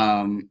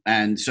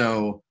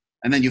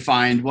 And then you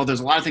find, well, there's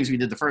a lot of things we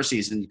did the first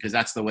season because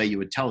that's the way you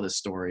would tell this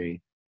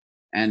story.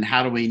 And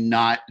how do we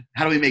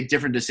make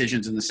different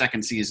decisions in the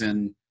second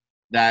season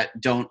that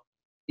don't,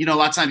 a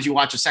lot of times you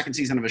watch a second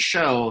season of a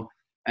show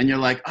and you're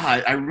like,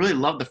 I really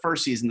love the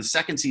first season. The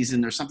second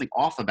season, there's something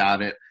off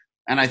about it.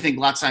 And I think a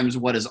lot of times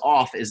what is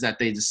off is that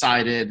they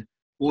decided,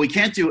 well, we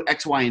can't do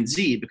X, Y, and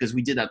Z because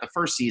we did that the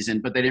first season,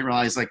 but they didn't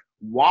realize like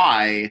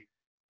why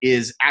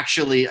is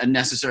actually a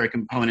necessary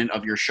component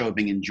of your show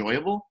being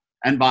enjoyable.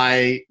 And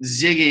by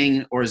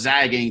zigging or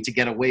zagging to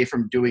get away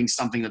from doing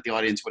something that the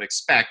audience would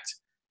expect,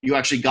 you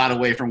actually got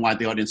away from why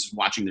the audience is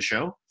watching the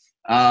show.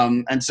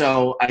 And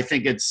so I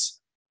think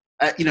it's,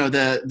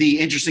 the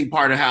interesting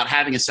part about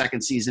having a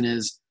second season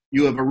is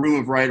you have a room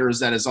of writers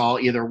that has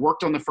all either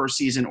worked on the first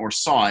season or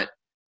saw it,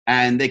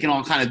 and they can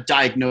all kind of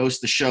diagnose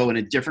the show in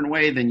a different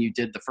way than you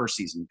did the first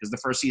season. Because the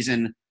first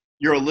season,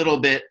 you're a little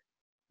bit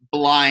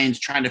blind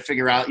trying to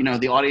figure out,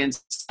 the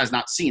audience has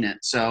not seen it.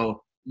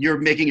 So you're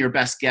making your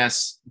best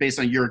guess based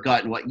on your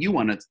gut and what you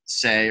want to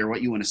say or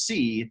what you want to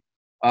see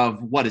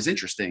of what is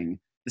interesting.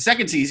 The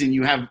second season,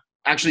 you have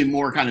actually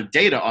more kind of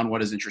data on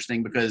what is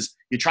interesting because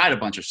you tried a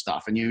bunch of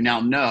stuff and you now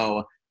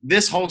know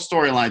this whole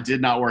storyline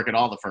did not work at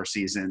all the first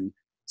season.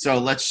 So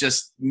let's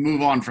just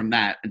move on from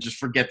that and just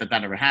forget that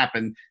ever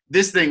happened.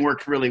 This thing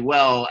worked really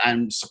well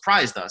and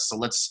surprised us. So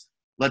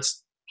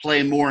let's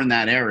play more in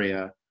that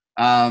area.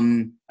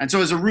 And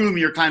so as a room,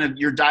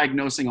 you're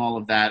diagnosing all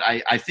of that.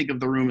 I think of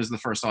the room as the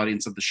first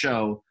audience of the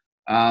show.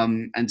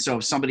 And so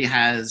if somebody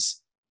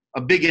has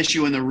a big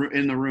issue in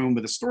the room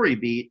with a story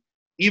beat,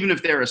 even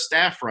if they're a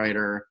staff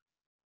writer,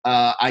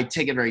 I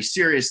take it very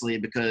seriously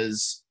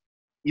because,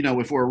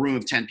 if we're a room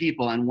of 10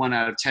 people and 1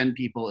 out of 10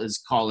 people is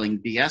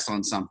calling BS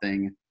on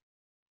something,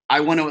 I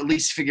want to at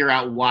least figure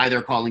out why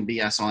they're calling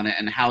BS on it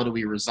and how do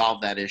we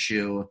resolve that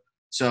issue.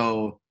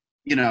 So,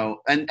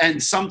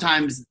 and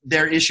sometimes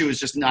their issue is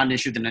just not an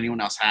issue that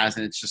anyone else has.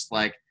 And it's just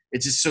like,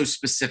 it's just so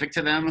specific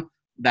to them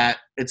that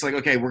it's like,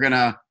 okay, we're going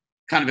to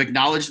kind of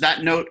acknowledge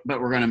that note,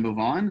 but we're going to move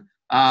on.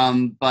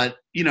 But,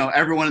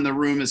 everyone in the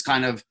room is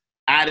kind of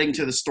adding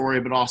to the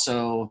story, but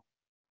also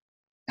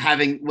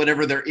having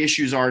whatever their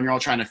issues are and you're all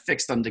trying to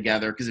fix them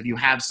together. Because if you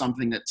have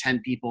something that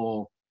 10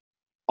 people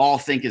all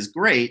think is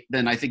great,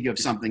 then I think you have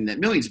something that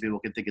millions of people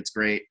can think it's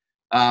great.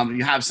 If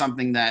you have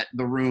something that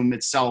the room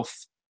itself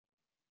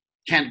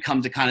can't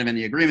come to kind of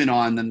any agreement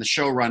on, then the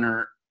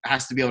showrunner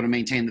has to be able to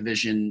maintain the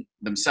vision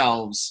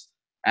themselves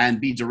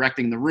and be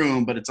directing the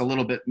room. But it's a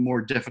little bit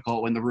more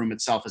difficult when the room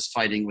itself is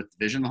fighting with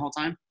the vision the whole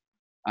time.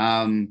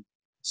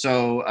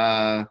 So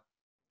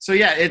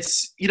yeah,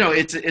 it's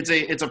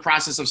a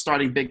process of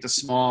starting big to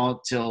small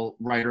till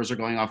writers are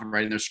going off and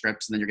writing their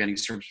scripts, and then you're getting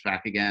scripts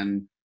back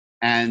again.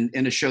 And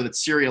in a show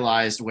that's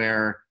serialized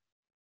where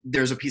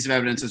there's a piece of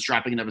evidence that's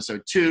dropping in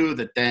episode 2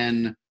 that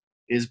then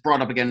is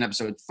brought up again in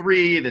episode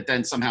 3 that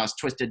then somehow is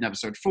twisted in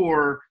episode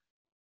 4.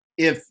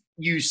 If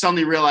you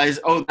suddenly realize,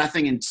 oh, that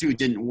thing in 2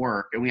 didn't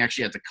work and we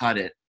actually had to cut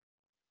it,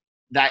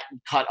 that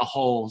cut a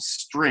whole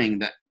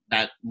string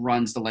that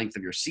runs the length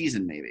of your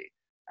season maybe.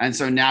 And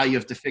so now you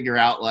have to figure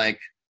out like,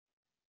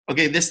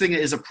 okay, this thing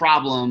is a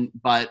problem,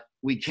 but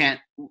we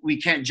can't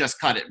just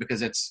cut it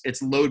because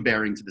it's load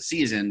bearing to the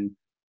season.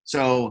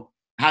 So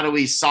how do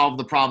we solve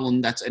the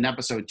problem that's an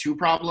episode 2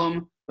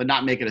 problem, but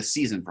not make it a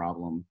season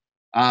problem?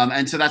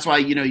 And so that's why,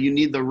 you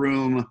need the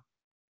room.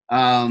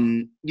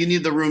 You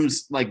need the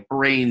room's like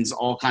brains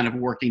all kind of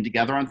working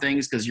together on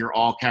things because you're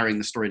all carrying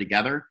the story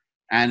together.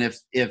 And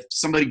if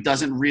somebody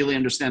doesn't really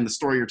understand the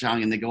story you're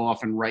telling and they go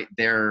off and write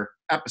their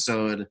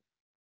episode,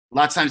 a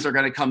lot of times they're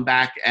going to come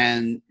back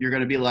and you're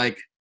going to be like,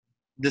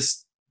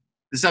 this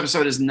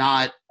episode is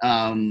not.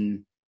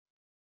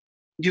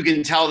 You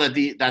can tell that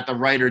the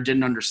writer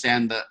didn't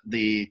understand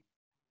the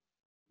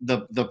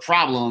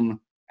problem,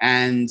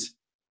 and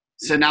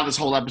so now this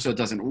whole episode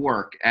doesn't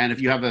work. And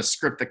if you have a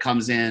script that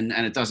comes in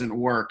and it doesn't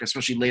work,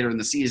 especially later in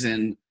the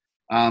season,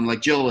 like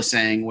Jill was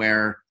saying,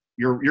 where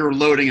you're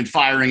loading and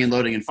firing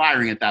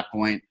at that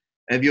point.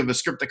 If you have a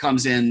script that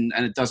comes in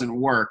and it doesn't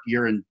work,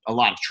 you're in a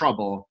lot of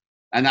trouble.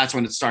 And that's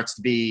when it starts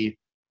to be,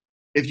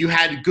 if you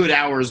had good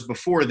hours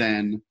before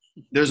then,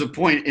 there's a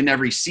point in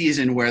every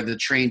season where the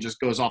train just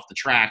goes off the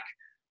track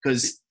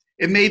because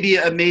it may be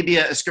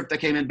a script that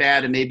came in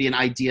bad. It may be an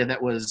idea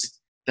that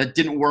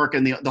didn't work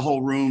and the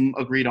whole room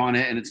agreed on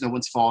it and it's no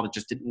one's fault. It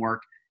just didn't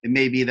work. It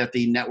may be that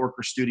the network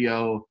or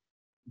studio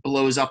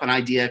blows up an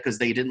idea because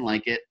they didn't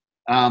like it.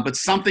 But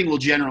something will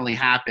generally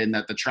happen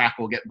that the track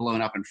will get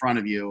blown up in front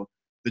of you.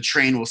 The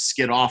train will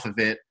skid off of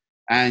it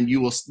and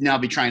you will now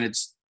be trying to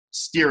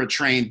steer a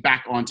train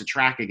back onto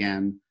track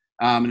again.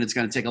 And it's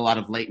going to take a lot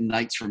of late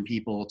nights from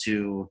people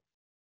to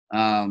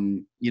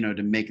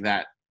make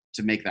that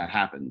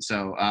happen.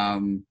 So,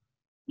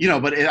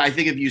 but I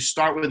think if you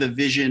start with a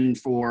vision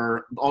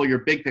for all your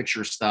big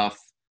picture stuff,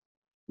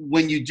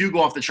 when you do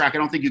go off the track, I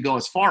don't think you go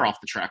as far off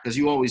the track because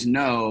you always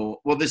know,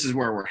 well, this is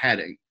where we're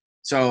heading.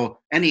 So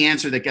any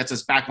answer that gets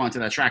us back onto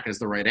that track is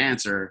the right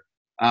answer.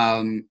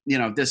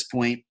 At this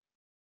point,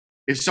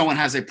 if someone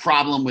has a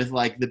problem with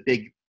like the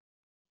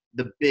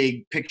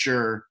big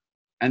picture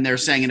and they're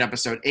saying in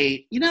episode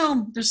 8,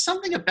 there's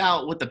something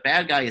about what the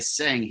bad guy is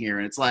saying here.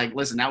 And it's like,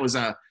 listen,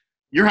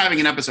 you're having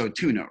an episode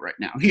 2 note right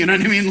now. You know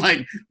what I mean?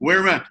 Like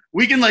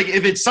we can like,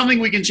 if it's something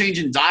we can change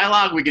in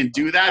dialogue, we can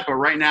do that. But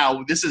right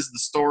now this is the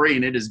story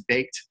and it is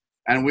baked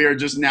and we are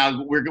just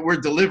now we're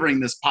delivering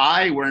this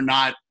pie. We're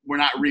not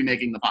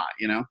remaking the pie,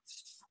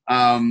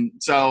 the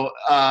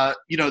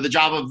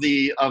job of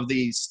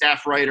the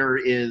staff writer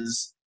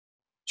is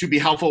to be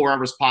helpful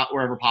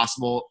wherever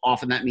possible.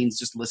 Often that means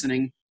just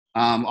listening.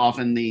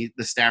 Often the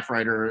staff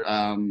writer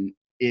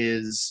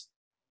is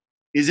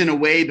in a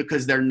way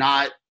because they're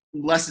not,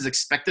 less is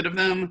expected of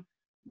them.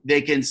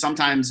 They can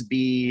sometimes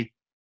be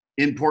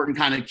important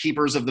kind of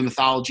keepers of the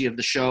mythology of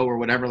the show or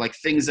whatever, like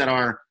things that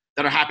are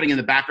happening in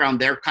the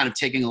background. They're kind of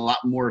taking a lot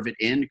more of it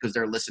in because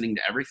they're listening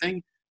to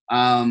everything.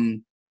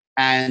 And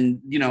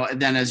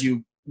then as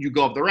you you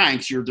go up the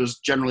ranks, there's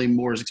generally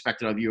more is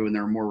expected of you and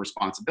there are more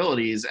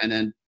responsibilities. And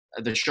then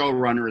the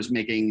showrunner is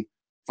making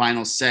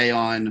final say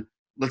on,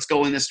 let's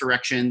go in this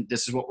direction.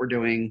 This is what we're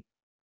doing.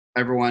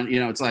 Everyone,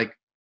 it's like,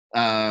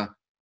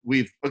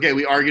 we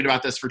argued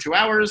about this for 2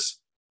 hours.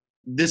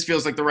 This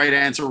feels like the right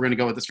answer. We're going to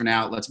go with this for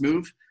now. Let's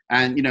move.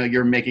 And,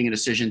 you're making a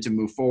decision to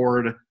move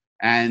forward.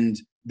 And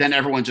then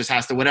everyone just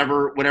has to,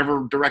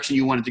 whatever direction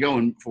you wanted to go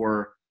in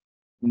for,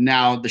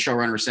 now the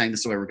showrunner is saying this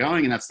is the way we're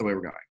going, and that's the way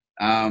we're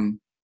going.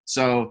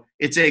 So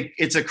it's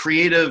a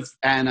creative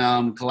and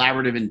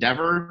collaborative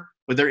endeavor,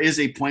 but there is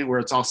a point where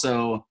it's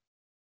also,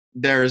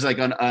 there's like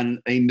a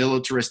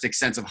militaristic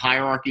sense of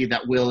hierarchy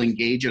that will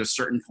engage at a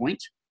certain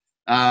point,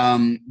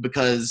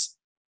 because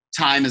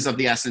time is of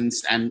the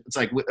essence. And it's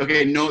like,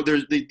 okay, no,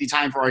 there's the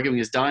time for arguing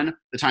is done.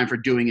 The time for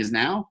doing is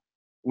now.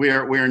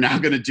 We're now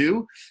going to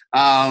do.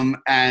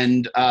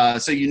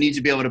 So you need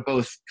to be able to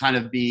both kind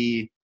of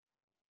be,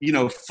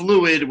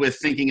 fluid with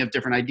thinking of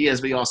different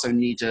ideas, but you also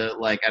need to,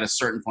 like, at a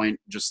certain point,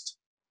 just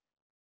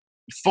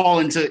fall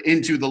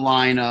into the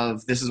line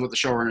of, this is what the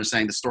showrunner is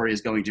saying the story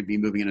is going to be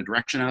moving in a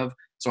direction of.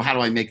 So how do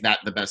I make that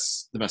the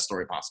best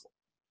story possible?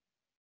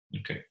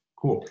 Okay,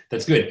 cool.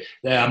 That's good.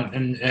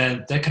 And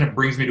that kind of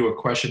brings me to a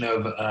question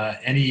of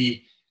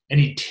any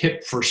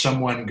tip for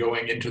someone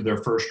going into their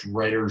first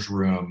writer's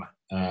room,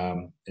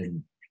 and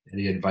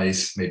any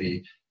advice,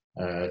 maybe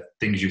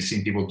things you've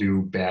seen people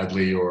do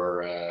badly,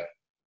 or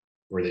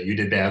that you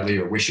did badly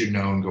or wish you'd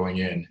known going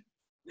in.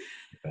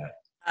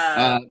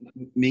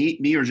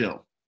 Me or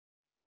Jill?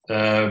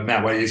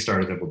 Matt, why don't you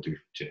start, then we'll do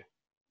Jill.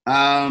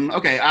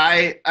 Okay.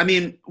 I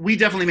mean, we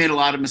definitely made a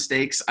lot of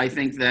mistakes. I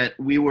think that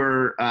we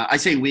were, I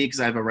say we, because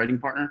I have a writing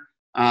partner.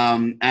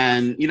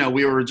 And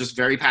we were just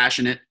very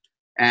passionate,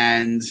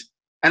 and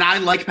I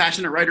like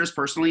passionate writers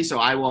personally. So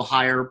I will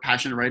hire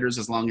passionate writers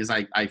as long as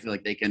I feel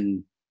like they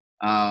can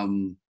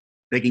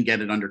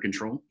get it under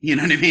control. You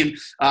know what I mean?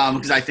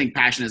 Because I think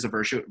passion is a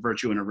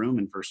virtue in a room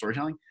and for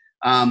storytelling.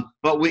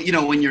 But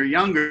when you're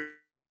younger.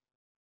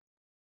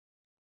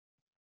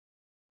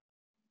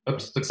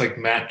 Oops, looks like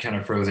Matt kind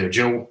of froze there.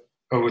 Jill,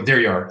 oh,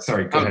 there you are.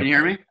 Sorry, go ahead. Can you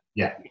hear me?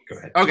 Yeah, go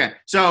ahead. Okay,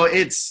 so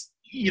it's,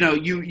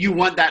 you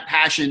want that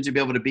passion to be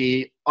able to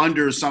be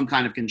under some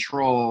kind of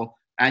control,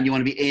 and you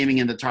want to be aiming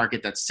in the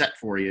target that's set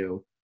for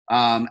you.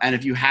 And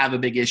if you have a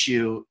big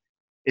issue,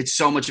 it's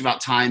so much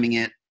about timing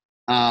it.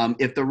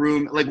 If the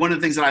room, like, one of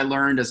the things that I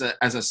learned as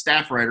a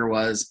staff writer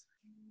was,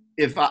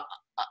 if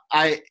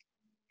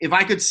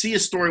I could see a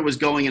story was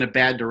going in a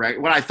bad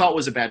direction, what I thought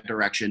was a bad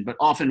direction, but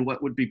often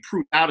what would be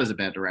proved out as a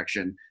bad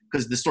direction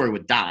because the story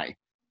would die.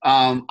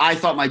 I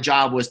thought my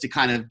job was to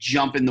kind of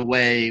jump in the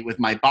way with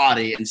my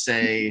body and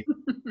say,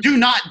 do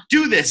not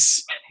do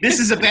this. This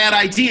is a bad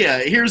idea.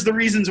 Here's the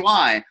reasons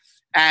why.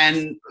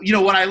 And,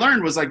 what I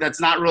learned was, like,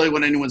 that's not really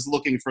what anyone's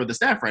looking for the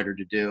staff writer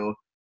to do.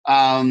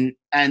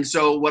 And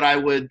so what I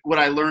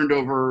learned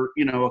over,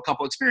 a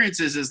couple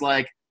experiences is,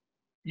 like,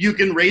 you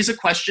can raise a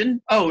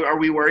question. Oh, are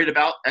we worried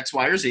about X,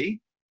 Y, or Z?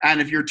 And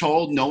if you're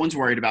told no one's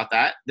worried about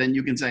that, then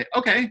you can say,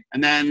 okay,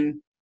 and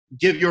then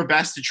give your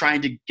best to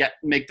trying to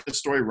make the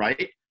story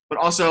right. But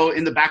also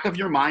in the back of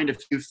your mind, if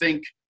you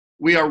think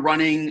we are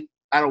running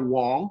at a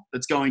wall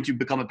that's going to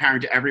become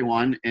apparent to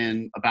everyone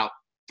in about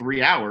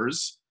 3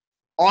 hours,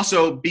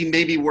 also be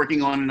maybe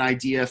working on an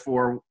idea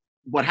for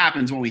what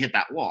happens when we hit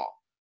that wall.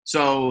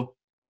 So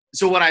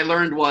what I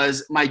learned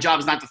was, my job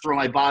is not to throw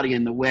my body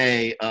in the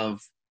way of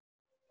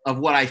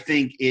what I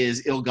think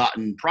is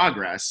ill-gotten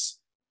progress.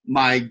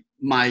 My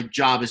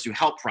job is to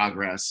help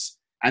progress.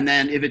 And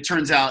then if it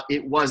turns out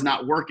it was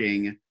not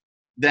working,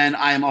 then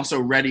I am also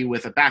ready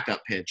with a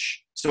backup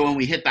pitch. So when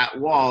we hit that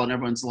wall and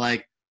everyone's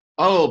like,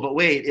 oh, but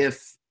wait,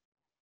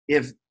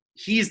 if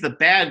he's the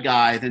bad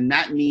guy, then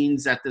that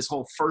means that this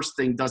whole first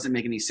thing doesn't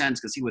make any sense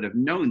because he would have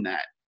known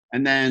that.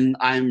 And then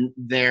I'm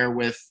there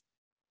with,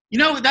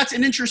 that's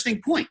an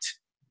interesting point.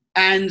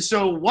 And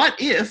so what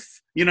if,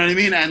 you know what I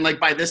mean? And, like,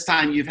 by this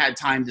time you've had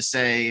time to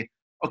say,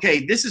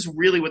 okay, this is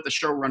really what the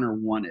showrunner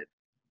wanted.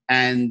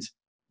 And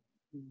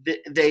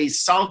they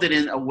solved it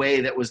in a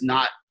way that was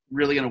not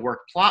really going to work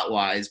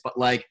plot-wise, but,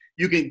 like,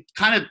 you can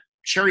kind of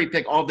cherry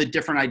pick all the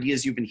different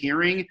ideas you've been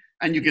hearing,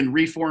 and you can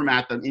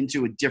reformat them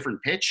into a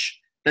different pitch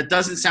that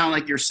doesn't sound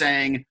like you're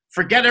saying,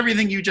 forget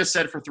everything you just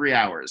said for 3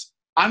 hours.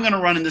 I'm going to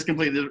run in this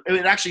completely.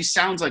 It actually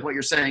sounds like what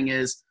you're saying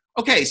is,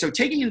 okay, so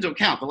taking into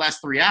account the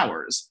last 3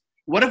 hours,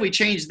 what if we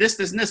change this,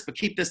 this, and this, but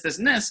keep this, this,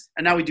 and this,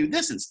 and now we do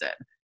this instead?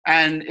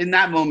 And in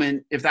that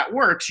moment, if that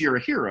works, you're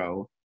a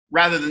hero,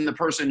 rather than the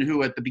person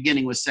who at the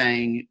beginning was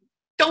saying,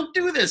 don't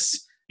do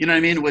this. You know what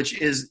I mean? Which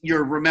is,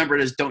 you're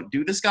remembered as don't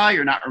do this guy.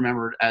 You're not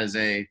remembered as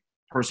a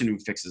person who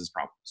fixes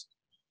problems.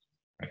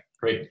 Right.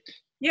 Great.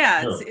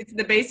 Yeah, it's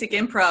the basic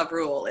improv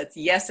rule. It's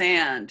yes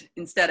and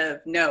instead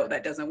of no,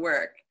 that doesn't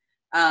work.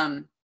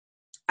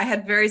 I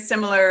had very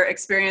similar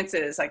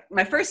experiences. Like,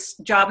 my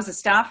first job as a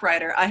staff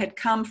writer, I had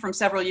come from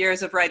several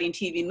years of writing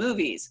TV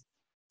movies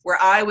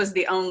where I was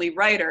the only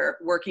writer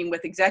working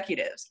with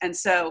executives. And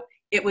so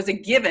it was a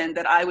given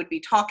that I would be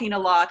talking a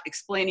lot,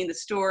 explaining the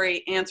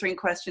story, answering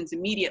questions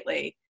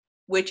immediately,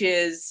 which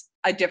is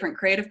a different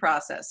creative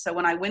process. So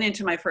when I went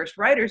into my first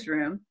writer's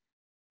room,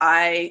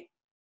 I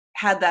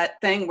had that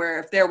thing where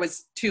if there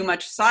was too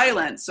much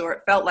silence or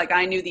it felt like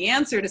I knew the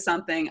answer to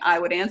something, I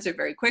would answer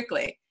very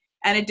quickly.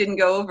 And it didn't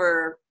go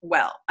over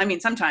well. I mean,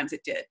 sometimes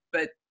it did,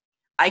 but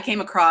I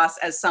came across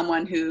as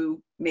someone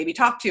who maybe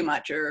talked too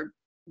much or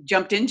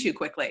jumped in too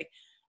quickly.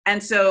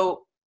 And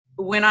so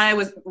when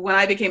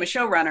I became a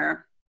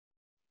showrunner,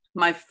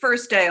 my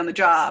first day on the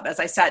job, as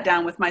I sat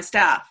down with my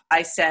staff,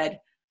 I said,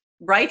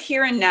 right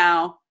here and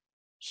now,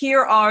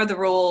 here are the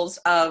rules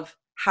of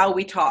how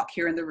we talk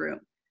here in the room.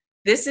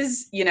 This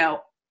is,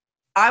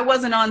 I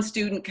wasn't on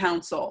student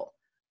council.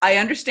 I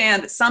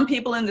understand that some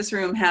people in this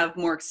room have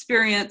more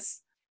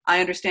experience. I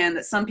understand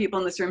that some people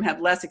in this room have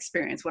less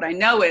experience. What I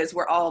know is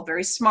we're all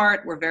very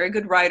smart. We're very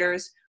good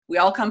writers. We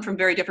all come from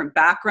very different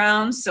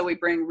backgrounds, so we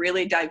bring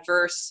really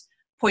diverse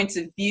points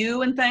of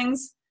view and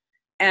things.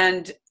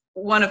 And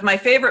one of my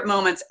favorite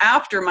moments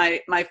after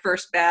my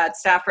first bad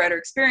staff writer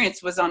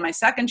experience was on my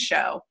second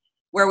show,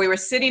 where we were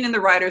sitting in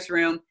the writer's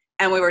room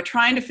and we were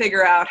trying to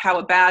figure out how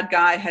a bad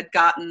guy had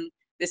gotten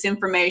this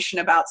information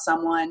about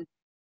someone.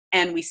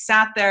 And we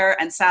sat there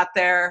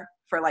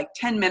for like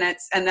 10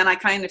 minutes. And then I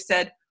kind of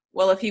said,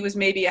 well, if he was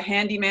maybe a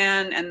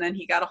handyman and then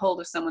he got a hold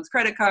of someone's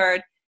credit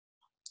card,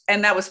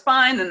 and that was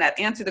fine, then that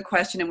answered the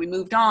question and we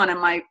moved on. And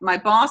my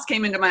boss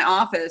came into my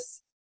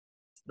office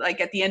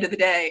like at the end of the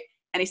day,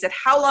 and he said,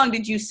 how long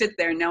did you sit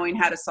there knowing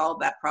how to solve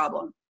that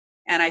problem?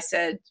 And I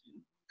said,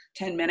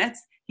 10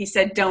 minutes. He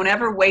said, don't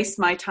ever waste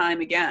my time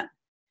again.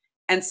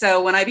 And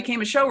so when I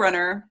became a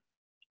showrunner,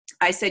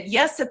 I said,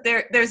 yes, that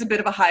there's a bit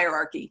of a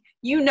hierarchy.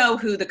 You know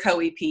who the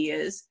co-EP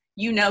is.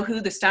 You know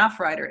who the staff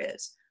writer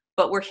is.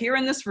 But we're here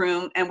in this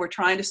room and we're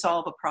trying to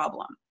solve a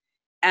problem.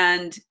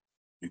 And,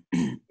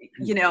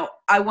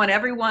 I want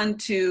everyone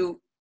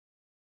to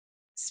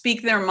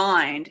speak their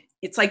mind.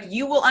 It's like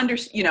you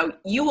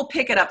will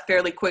pick it up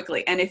fairly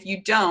quickly. And if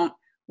you don't,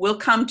 we'll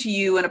come to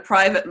you in a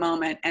private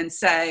moment and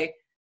say,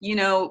 you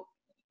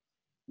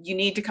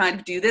need to kind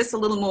of do this a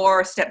little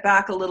more, step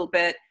back a little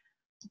bit.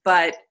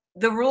 But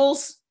the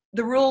rules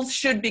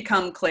should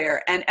become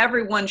clear, and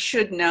everyone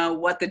should know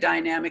what the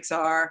dynamics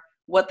are,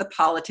 what the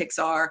politics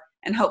are,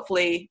 and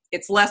hopefully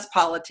it's less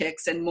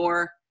politics and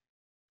more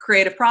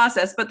creative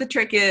process. But the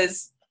trick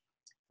is,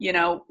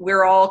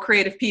 we're all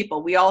creative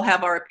people. We all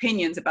have our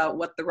opinions about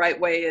what the right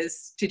way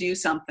is to do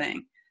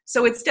something.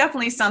 So it's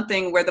definitely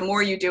something where the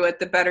more you do it,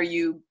 the better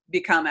you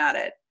become at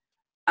it.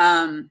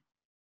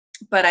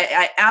 But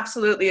I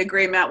absolutely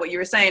agree, Matt, what you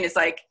were saying is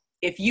like,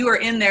 if you are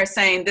in there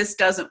saying this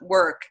doesn't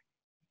work,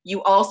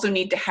 you also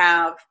need to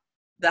have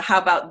the how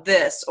about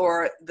this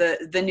or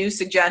the new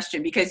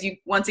suggestion, because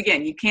once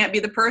again, you can't be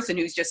the person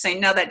who's just saying,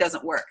 no, that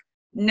doesn't work.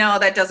 No,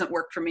 that doesn't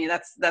work for me.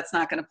 That's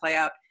not going to play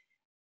out.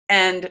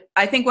 And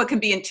I think what can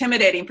be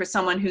intimidating for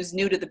someone who's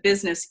new to the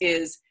business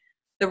is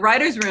the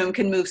writer's room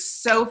can move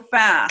so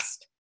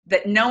fast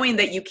that knowing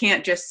that you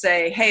can't just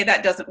say, hey,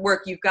 that doesn't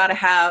work, you've got to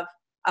have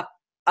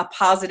a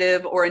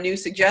positive or a new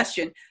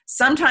suggestion.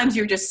 Sometimes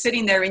you're just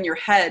sitting there in your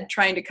head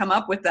trying to come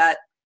up with that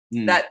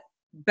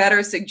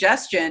better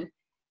suggestion,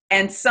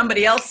 and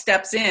somebody else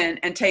steps in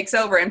and takes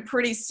over, and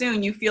pretty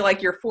soon you feel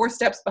like you're 4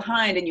 steps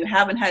behind and you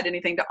haven't had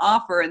anything to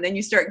offer, and then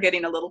you start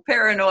getting a little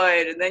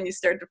paranoid, and then you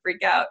start to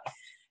freak out.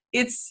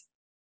 It's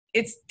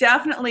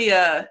definitely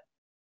a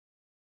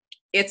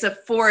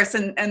force,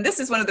 and this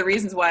is one of the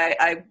reasons why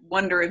I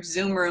wonder if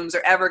Zoom rooms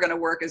are ever going to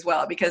work as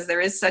well, because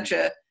there is such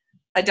a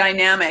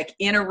dynamic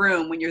in a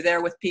room when you're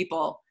there with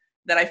people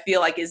that I feel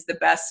like is the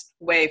best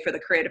way for the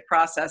creative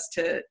process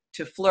to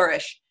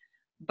flourish.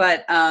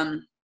 But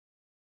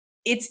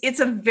it's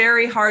a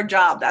very hard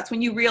job. That's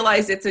when you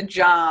realize it's a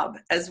job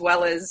as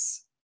well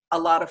as a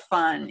lot of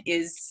fun,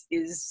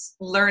 is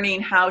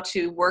learning how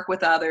to work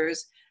with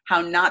others, how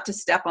not to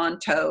step on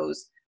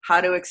toes, how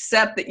to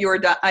accept that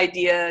your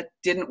idea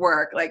didn't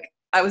work. Like,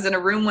 I was in a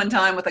room one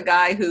time with a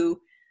guy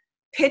who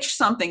pitched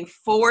something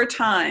 4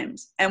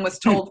 times and was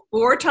told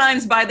 4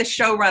 times by the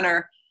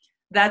showrunner,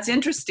 that's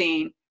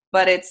interesting,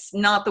 but it's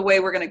not the way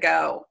we're going to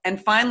go.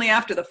 And finally,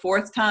 after the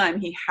 4th time,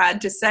 he had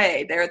to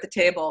say there at the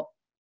table,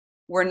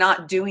 we're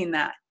not doing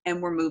that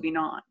and we're moving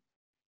on.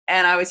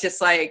 And I was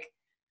just like,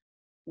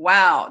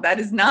 wow, that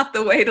is not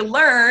the way to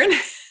learn.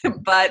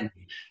 But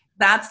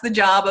that's the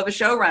job of a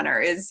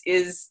showrunner,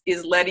 is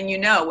letting you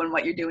know when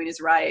what you're doing is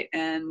right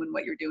and when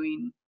what you're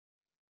doing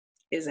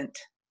isn't.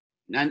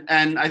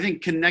 And I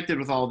think connected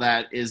with all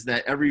that is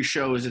that every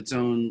show is its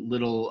own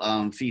little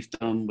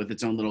fiefdom with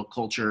its own little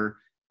culture.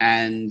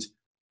 And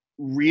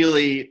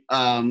really,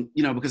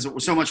 because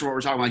so much of what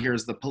we're talking about here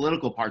is the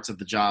political parts of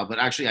the job. But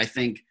actually, I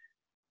think,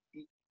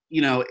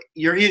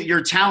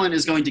 your talent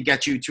is going to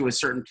get you to a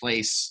certain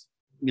place,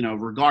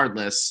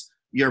 regardless.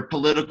 Your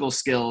political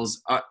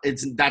skills,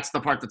 that's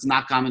the part that's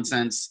not common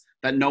sense,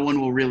 that no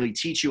one will really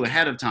teach you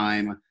ahead of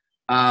time.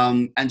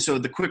 And so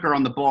the quicker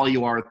on the ball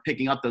you are with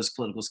picking up those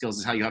political skills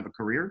is how you have a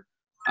career,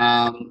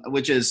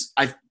 which is,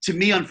 to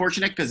me,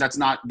 unfortunate, because that's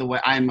not the way.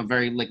 I'm a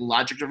very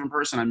logic-driven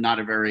person. I'm not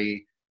a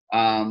very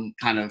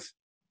kind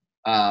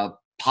of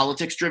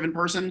politics driven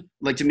person.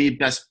 Like, to me,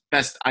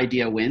 best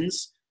idea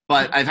wins.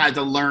 But I've had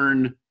to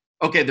learn,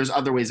 okay, there's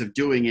other ways of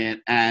doing it,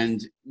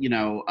 and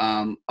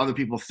other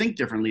people think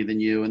differently than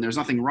you, and there's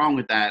nothing wrong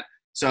with that.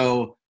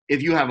 So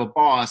if you have a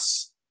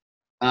boss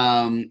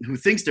who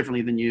thinks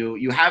differently than you,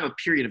 you have a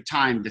period of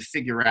time to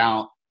figure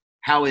out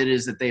how it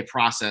is that they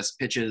process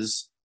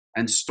pitches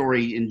and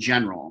story in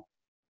general,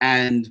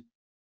 and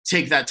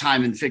take that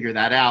time and figure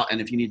that out. And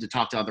if you need to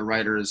talk to other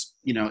writers,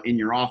 in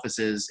your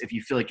offices, if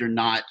you feel like you're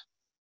not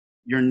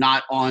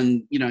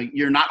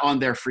on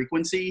their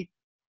frequency,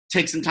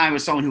 take some time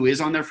with someone who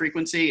is on their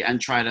frequency and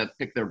try to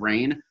pick their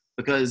brain,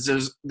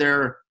 because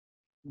there are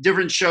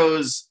different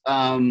shows.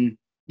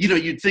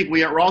 You'd think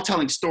we're all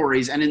telling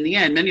stories, and in the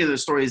end, many of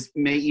those stories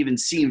may even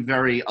seem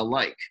very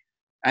alike,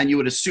 and you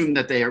would assume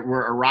that they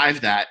were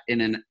arrived at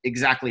in an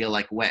exactly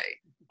alike way.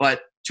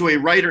 But to a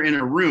writer in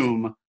a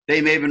room, they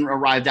may have been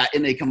arrived at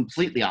in a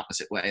completely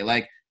opposite way.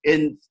 Like,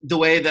 in the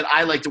way that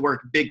I like to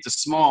work big to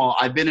small,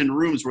 I've been in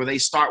rooms where they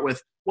start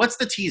with, what's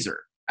the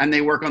teaser? And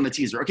they work on the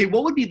teaser. Okay,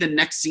 what would be the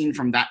next scene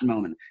from that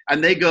moment?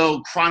 And they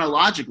go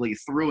chronologically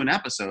through an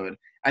episode,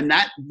 and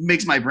that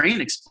makes my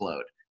brain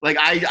explode. Like,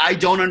 I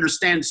don't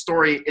understand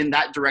story in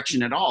that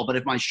direction at all. But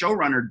if my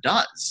showrunner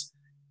does,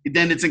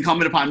 then it's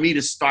incumbent upon me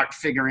to start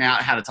figuring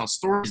out how to tell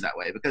stories that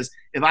way. Because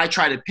if I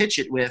try to pitch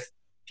it with,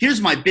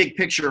 here's my big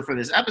picture for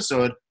this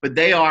episode, but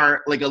they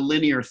are like a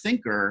linear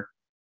thinker,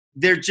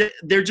 they're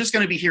just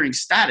going to be hearing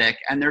static,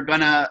 and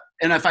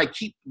and if I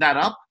keep that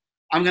up,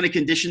 I'm going to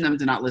condition them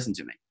to not listen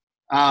to me.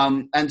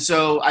 And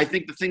so I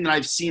think the thing that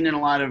I've seen in a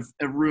lot of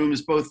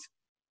rooms, both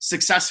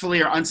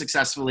successfully or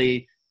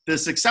unsuccessfully, the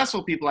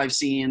successful people I've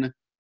seen,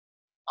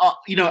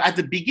 at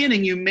the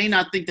beginning, you may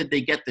not think that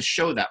they get the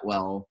show that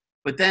well,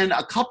 but then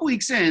a couple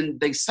weeks in,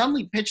 they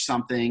suddenly pitch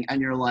something,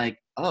 and you're like,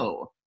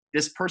 oh,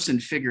 this person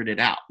figured it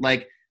out.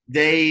 Like,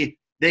 they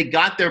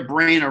got their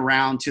brain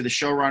around to the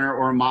showrunner,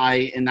 or my,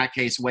 in that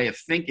case, way of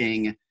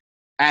thinking.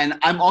 And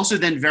I'm also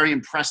then very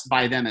impressed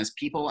by them as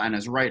people and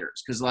as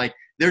writers, because like,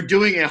 they're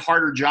doing a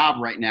harder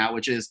job right now,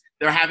 which is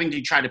they're having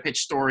to try to pitch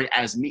story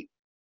as me.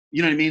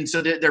 You know what I mean?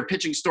 So they're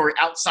pitching story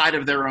outside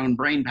of their own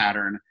brain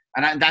pattern.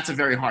 And that's a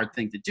very hard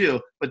thing to do,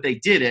 but they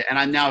did it. And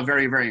I'm now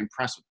very, very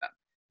impressed with them.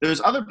 There's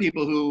other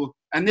people who,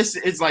 and this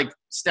is like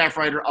staff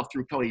writer up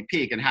through Cody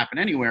Peak and Happen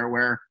Anywhere,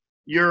 where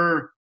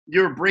you're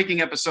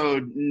breaking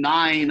episode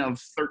 9 of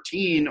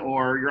 13,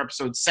 or your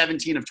episode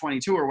 17 of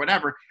 22 or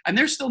whatever, and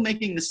they're still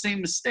making the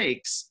same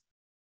mistakes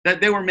that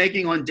they were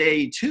making on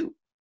day 2.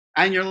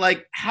 And you're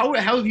like, how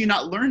have you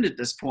not learned at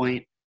this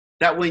point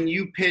that when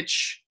you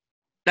pitch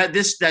that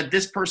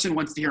this person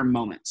wants to hear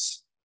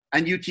moments,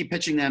 and you keep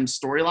pitching them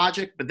story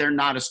logic, but they're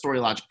not a story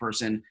logic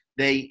person.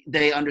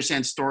 They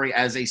understand story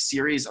as a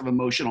series of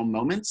emotional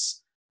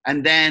moments.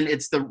 And then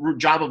it's the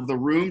job of the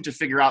room to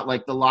figure out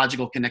like the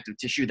logical connective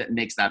tissue that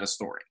makes that a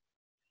story.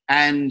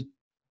 And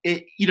I've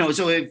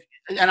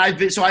had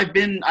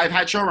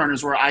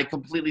showrunners where I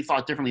completely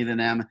thought differently than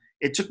them.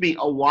 It took me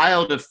a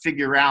while to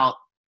figure out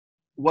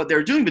what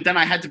they're doing, but then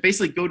I had to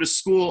basically go to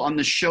school on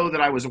the show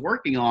that I was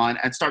working on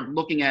and start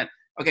looking at,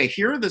 okay,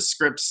 here are the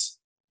scripts,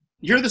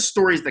 here are the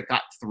stories that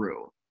got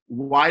through.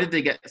 Why did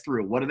they get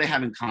through? What do they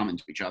have in common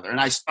to each other? And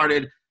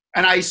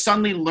I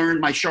suddenly learned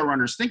my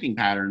showrunner's thinking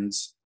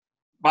patterns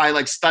by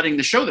like studying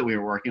the show that we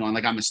were working on,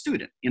 like I'm a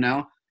student,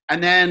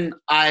 And then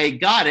I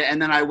got it,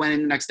 and then I went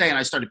in the next day and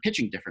I started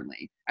pitching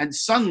differently. And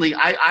suddenly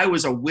I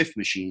was a whiff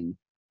machine,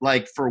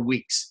 like for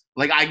weeks.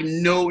 Like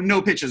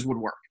no pitches would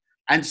work.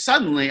 And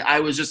suddenly I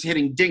was just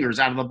hitting dingers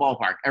out of the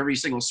ballpark every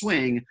single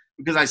swing,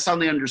 because I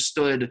suddenly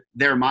understood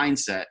their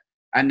mindset.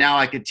 And now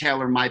I could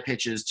tailor my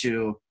pitches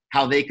to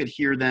how they could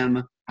hear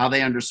them, how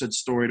they understood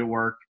story to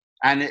work.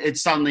 And it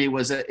suddenly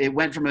it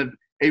went from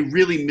a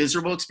really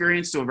miserable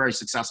experience to a very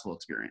successful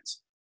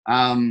experience.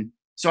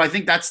 So I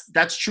think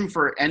that's true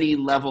for any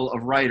level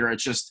of writer.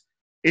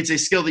 It's a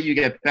skill that you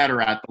get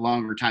better at the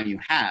longer time you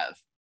have,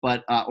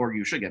 or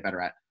you should get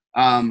better at.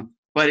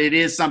 But it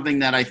is something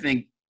that I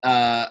think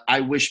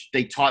I wish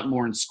they taught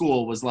more in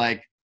school, was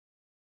like,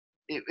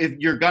 if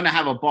you're going to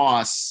have a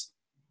boss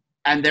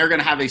and they're going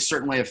to have a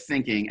certain way of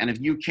thinking, and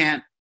if you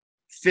can't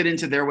fit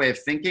into their way of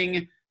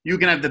thinking, you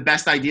can have the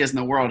best ideas in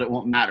the world. It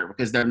won't matter,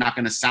 because they're not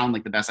going to sound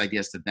like the best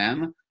ideas to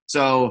them.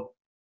 So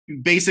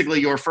basically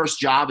your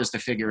first job is to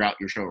figure out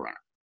your showrunner.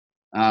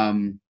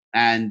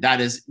 And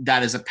that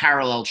is a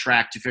parallel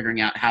track to figuring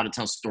out how to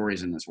tell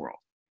stories in this world,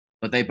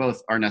 but they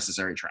both are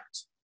necessary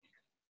tracks.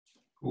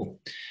 Cool.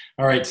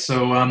 All right.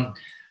 So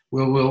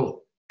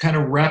we'll kind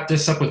of wrap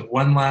this up with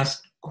one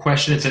last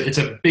question. It's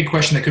a big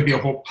question that could be a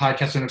whole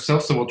podcast in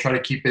itself. So we'll try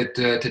to keep it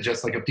to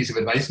just like a piece of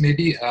advice,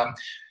 maybe,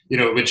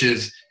 which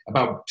is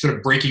about sort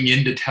of breaking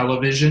into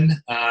television.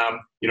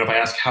 If I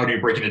ask how do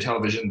you break into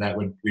television,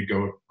 we'd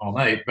go all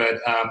night. But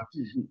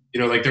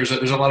like there's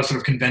a lot of sort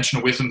of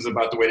conventional wisdoms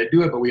about the way to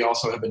do it. But we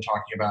also have been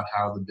talking about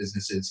how the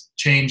business is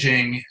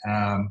changing.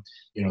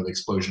 The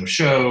explosion of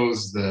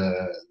shows,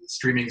 the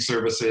streaming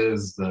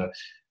services,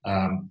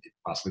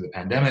 possibly the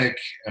pandemic,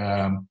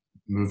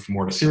 moved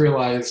more to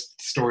serialized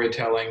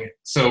storytelling.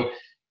 So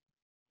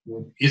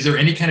is there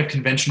any kind of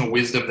conventional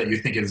wisdom that you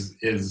think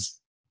is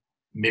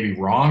maybe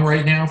wrong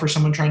right now for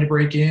someone trying to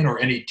break in, or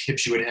any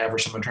tips you would have for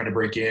someone trying to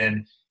break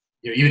in?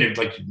 Even if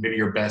like maybe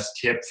your best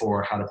tip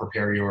for how to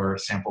prepare your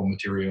sample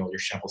material, your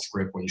sample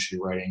script, what you should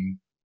be writing,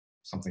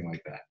 something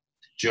like that.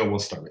 Jill, we'll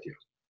start with you.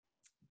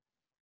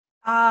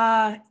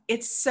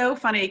 It's so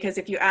funny because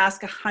if you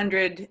ask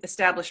 100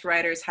 established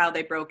writers how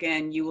they broke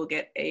in, you will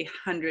get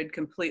 100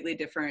 completely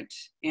different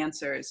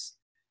answers.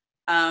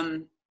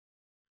 In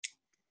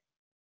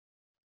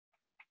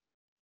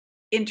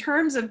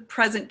terms of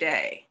present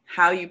day,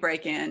 how you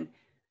break in,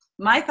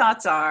 my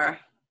thoughts are,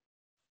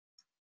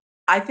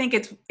 I think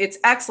it's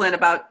excellent.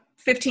 About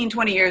 15,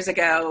 20 years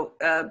ago,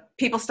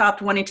 people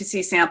stopped wanting to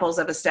see samples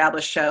of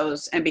established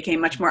shows and became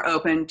much more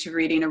open to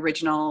reading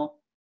original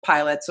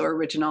pilots or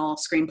original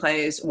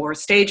screenplays or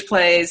stage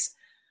plays.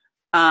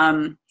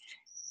 And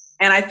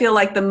I feel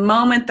like the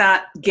moment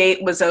that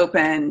gate was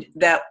opened,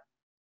 that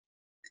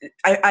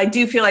I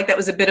do feel like that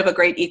was a bit of a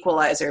great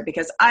equalizer,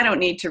 because I don't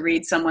need to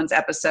read someone's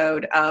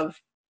episode of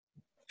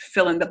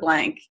fill in the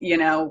blank,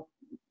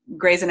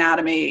 Grey's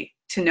Anatomy,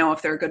 to know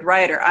if they're a good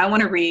writer. I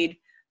want to read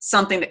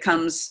something that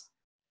comes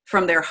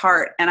from their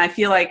heart. And I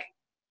feel like,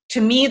 to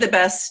me, the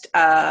best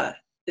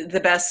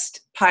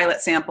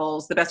pilot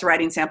samples, the best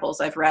writing samples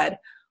I've read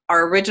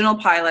are original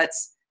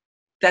pilots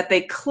that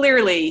they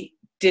clearly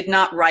did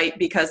not write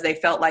because they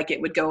felt like it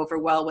would go over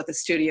well with a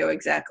studio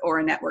exec or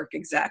a network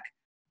exec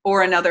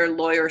or another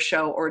lawyer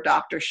show or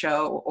doctor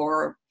show,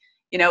 or,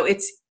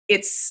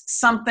 it's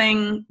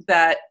something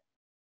that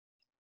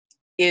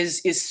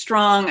is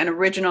strong and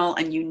original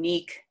and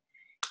unique.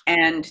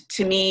 And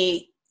to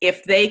me,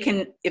 if they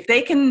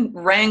can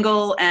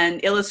wrangle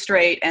and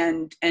illustrate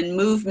and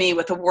move me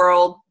with a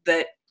world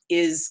that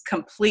is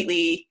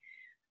completely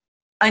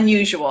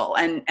unusual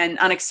and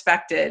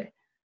unexpected,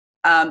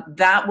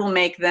 that will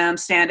make them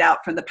stand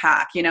out from the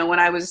pack. When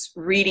I was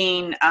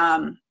reading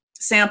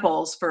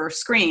samples for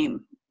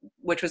Scream,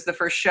 which was the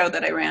first show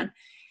that I ran,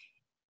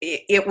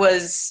 it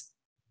was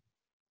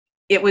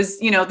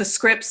the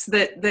scripts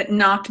that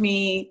knocked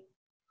me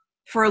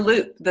for a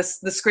loop, the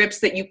scripts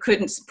that you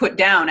couldn't put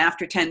down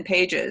after 10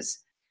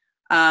 pages,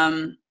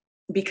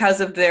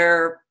 because of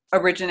their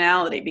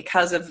originality,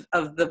 because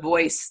of the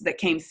voice that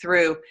came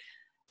through.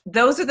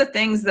 Those are the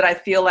things that I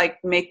feel like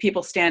make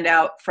people stand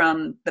out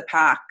from the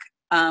pack.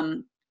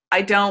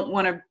 I don't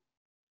want to,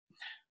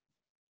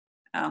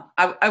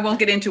 I won't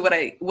get into what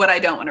I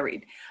don't want to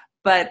read,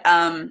 but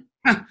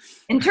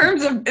in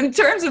terms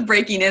of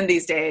breaking in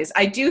these days,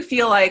 I do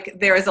feel like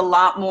there is a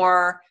lot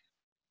more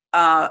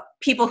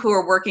people who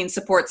are working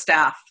support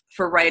staff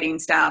for writing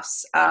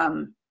staffs.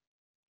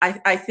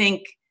 I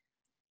think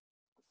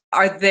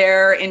are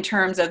there in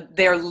terms of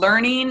they're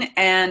learning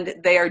and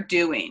they are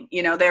doing.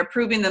 They're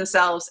proving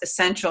themselves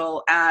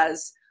essential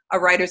as a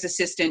writer's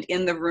assistant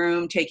in the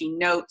room taking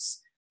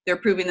notes. They're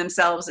proving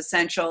themselves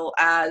essential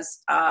as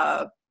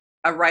a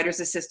writer's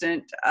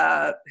assistant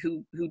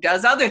who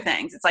does other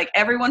things. It's like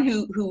everyone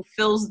who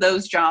fills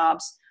those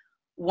jobs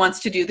wants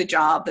to do the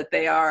job that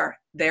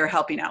they're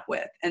helping out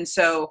with. And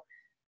so,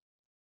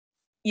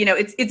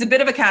 it's a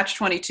bit of a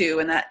catch-22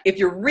 in that if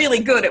you're really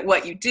good at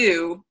what you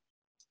do,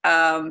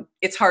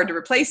 it's hard to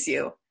replace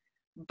you,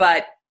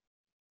 but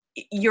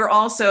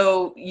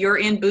you're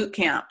in boot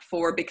camp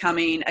for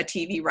becoming a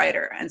TV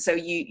writer. And so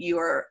you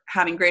are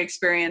having great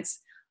experience.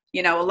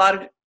 A lot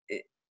of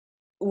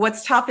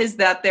what's tough is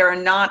that there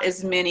are not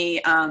as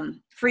many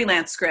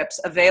freelance scripts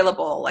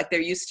available like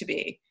there used to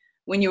be.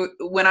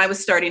 When I was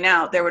starting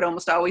out, there would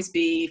almost always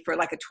be, for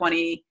like a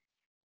 20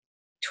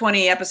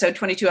 episode,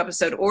 22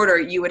 episode order,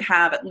 you would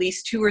have at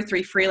least 2 or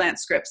 3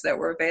 freelance scripts that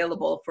were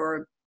available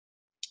for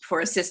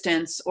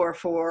assistants or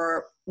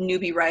for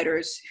newbie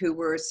writers who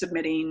were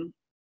submitting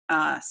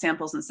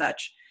samples and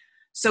such.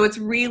 So it's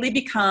really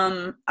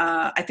become,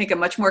 I think, a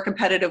much more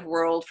competitive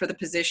world for the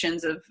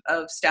positions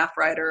of staff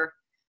writer.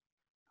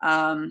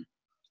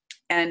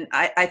 And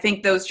I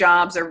think those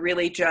jobs are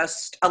really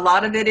just, a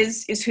lot of it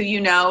is who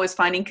is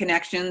finding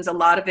connections. A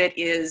lot of it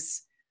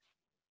is,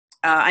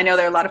 I know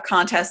there are a lot of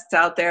contests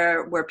out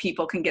there where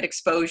people can get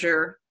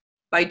exposure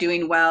by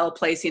doing well,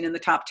 placing in the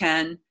top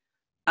 10.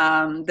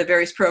 The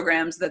various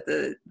programs that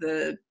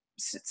the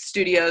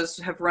studios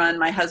have run.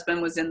 My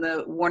husband was in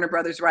the Warner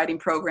Brothers writing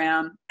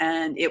program,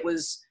 and it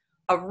was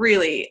a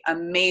really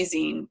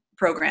amazing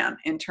program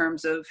in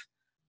terms of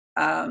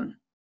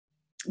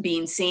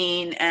being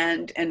seen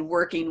and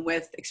working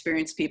with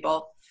experienced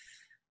people.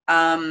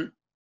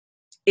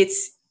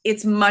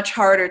 It's much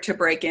harder to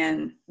break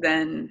in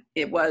than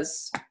it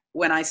was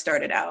when I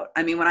started out.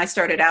 I mean, when I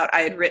started out, I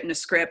had written a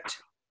script,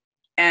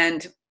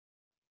 and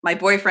my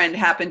boyfriend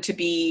happened to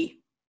be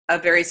a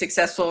very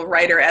successful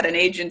writer at an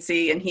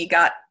agency, and he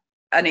got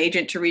an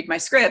agent to read my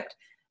script,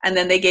 and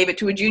then they gave it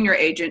to a junior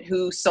agent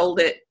who sold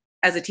it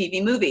as a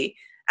TV movie.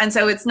 And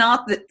so it's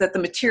not that the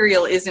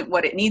material isn't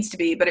what it needs to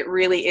be, but it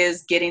really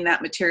is getting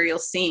that material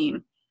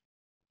seen.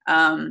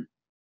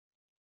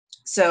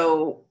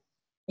 So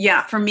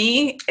yeah, for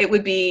me, it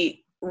would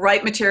be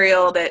write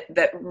material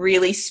that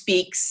really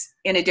speaks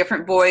in a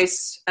different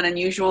voice, an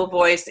unusual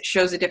voice that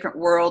shows a different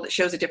world, that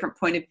shows a different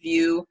point of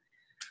view.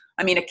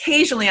 I mean,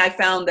 occasionally I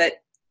found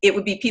that it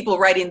would be people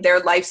writing their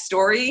life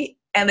story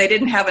and they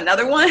didn't have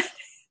another one,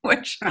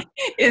 which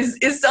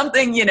is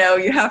something, you know,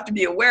 you have to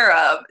be aware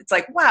of. It's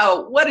like,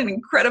 wow, what an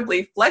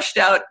incredibly fleshed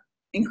out,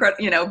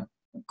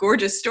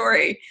 gorgeous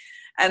story.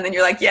 And then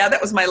you're like, yeah, that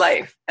was my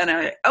life. And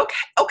I'm like,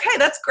 okay,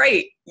 that's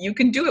great. You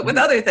can do it with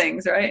other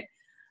things, right?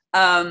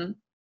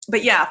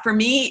 But yeah, for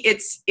me,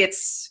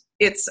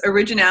 it's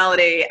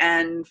originality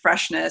and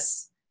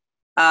freshness.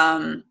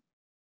 And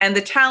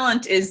the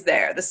talent is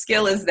there. The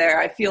skill is there.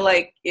 I feel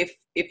like if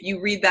you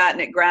read that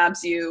and it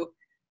grabs you,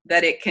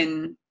 that it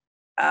can,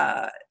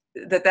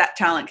 that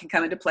talent can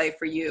come into play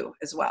for you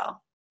as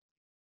well.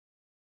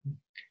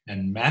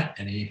 And Matt,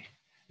 any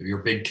of your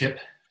big tip?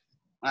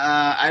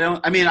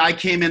 I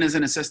came in as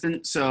an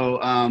assistant. So,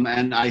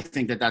 and I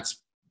think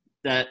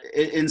that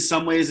in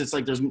some ways it's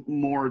like there's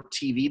more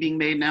TV being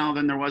made now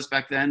than there was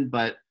back then,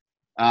 but,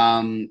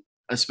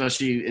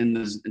 especially in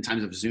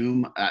times of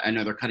Zoom, I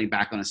know they're cutting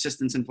back on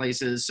assistants in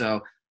places.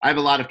 So I have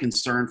a lot of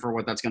concern for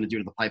what that's going to do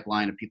to the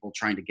pipeline of people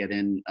trying to get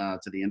in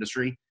to the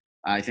industry.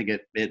 I think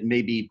it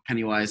may be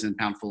penny-wise and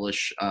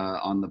pound-foolish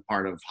on the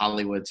part of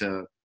Hollywood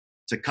to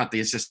cut the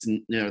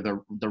assistant,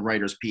 the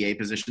writer's PA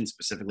position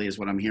specifically is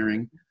what I'm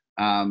hearing.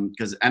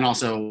 And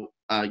also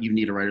you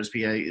need a writer's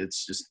PA.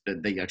 It's just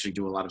that they actually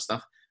do a lot of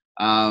stuff.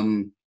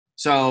 But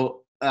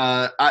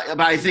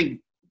I think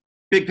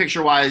big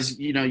picture wise,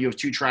 you have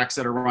two tracks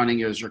that are running.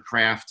 There's your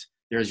craft,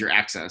 there's your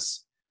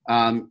access.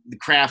 The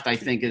craft, I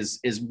think, is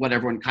what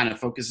everyone kind of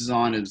focuses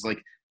on, is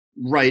like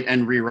write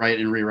and rewrite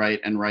and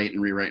rewrite and write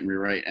and rewrite and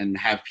rewrite, and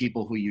have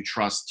people who you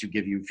trust to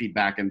give you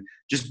feedback, and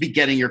just be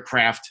getting your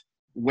craft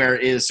where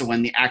it is. So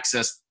when the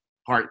access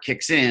part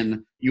kicks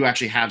in, you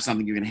actually have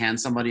something you can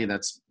hand somebody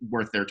that's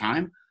worth their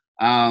time.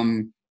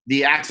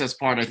 The access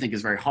part, I think,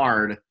 is very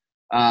hard.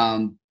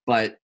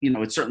 But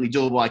it's certainly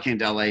doable. I came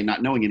to LA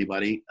not knowing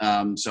anybody.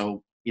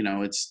 So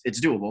it's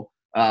doable.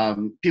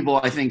 People,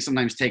 I think,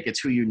 sometimes take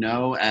it's who you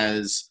know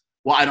as,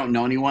 well, I don't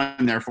know anyone,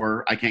 and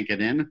therefore I can't get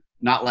in.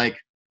 Not like,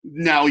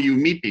 now you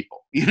meet people.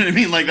 You know what I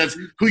mean? Like, that's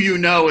who you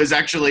know is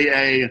actually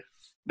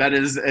that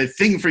is a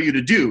thing for you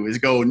to do, is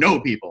go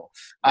know people.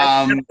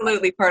 That's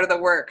absolutely part of the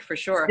work, for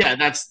sure. Yeah,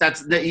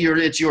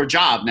 it's your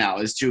job now,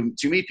 is to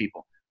meet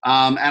people.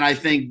 And I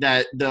think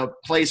that the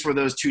place where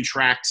those two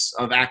tracks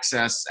of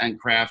access and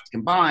craft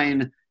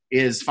combine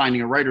is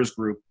finding a writer's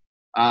group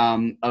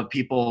of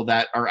people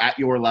that are at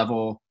your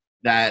level,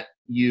 that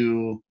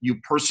you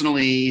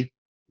personally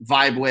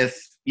vibe with,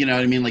 you know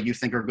what I mean? Like, you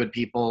think are good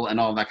people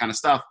and all that kind of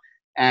stuff.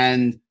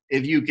 And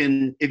if you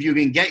can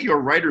get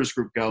your writer's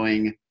group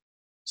going,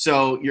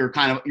 so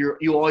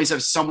you always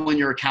have someone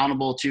you're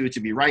accountable to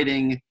be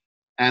writing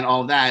and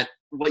all that.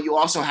 What you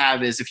also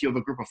have is, if you have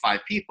a group of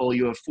 5 people,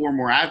 you have 4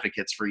 more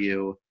advocates for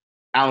you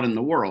out in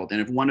the world.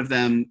 And if one of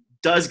them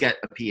does get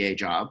a PA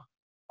job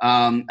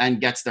and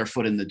gets their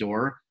foot in the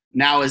door,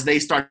 now as they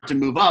start to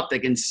move up, they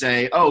can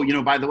say, oh,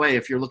 by the way,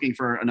 if you're looking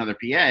for another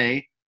PA,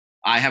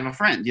 I have a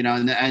friend,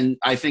 and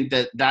I think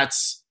that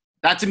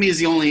to me is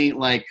the only,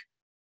 like,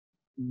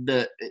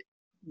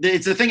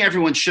 it's the thing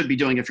everyone should be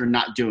doing. If you're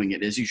not doing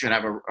it, is you should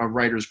have a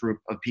writer's group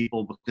of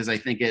people, because I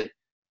think it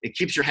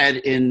keeps your head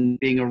in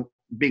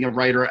being a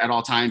writer at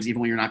all times,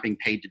 even when you're not being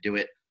paid to do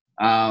it.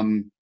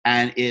 And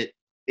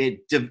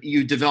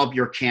you develop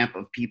your camp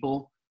of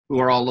people who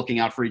are all looking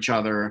out for each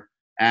other,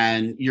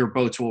 and your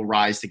boats will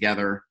rise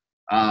together.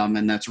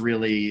 And that's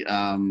really,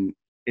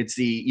 it's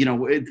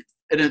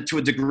to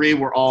a degree,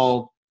 we're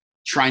all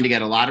trying to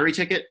get a lottery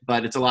ticket,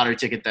 but it's a lottery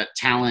ticket that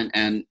talent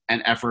and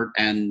effort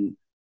and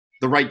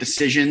the right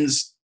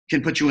decisions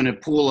can put you in a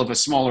pool of a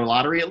smaller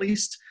lottery, at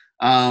least.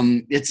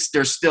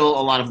 There's still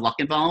a lot of luck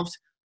involved.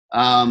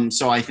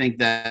 So I think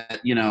that,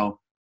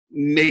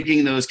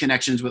 making those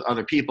connections with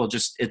other people,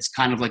 it's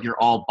kind of like you're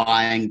all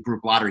buying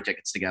group lottery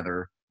tickets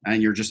together,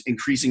 and you're just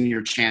increasing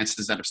your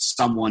chances that if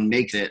someone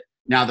makes it,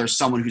 now there's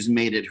someone who's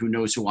made it, who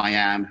knows who I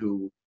am,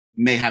 who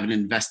may have an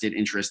invested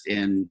interest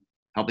in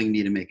helping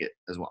me to make it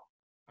as well.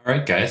 All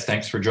right, guys,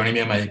 thanks for joining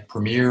me on my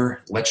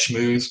premiere Let's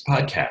Schmooze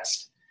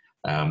podcast.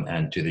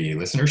 And to the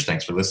listeners,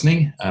 thanks for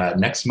listening.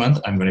 Next month,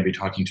 I'm going to be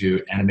talking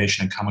to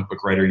animation and comic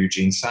book writer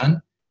Eugene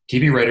Sun,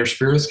 TV writer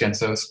Spiros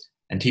Gensos,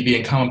 and TV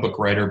and comic book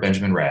writer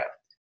Benjamin Rabb.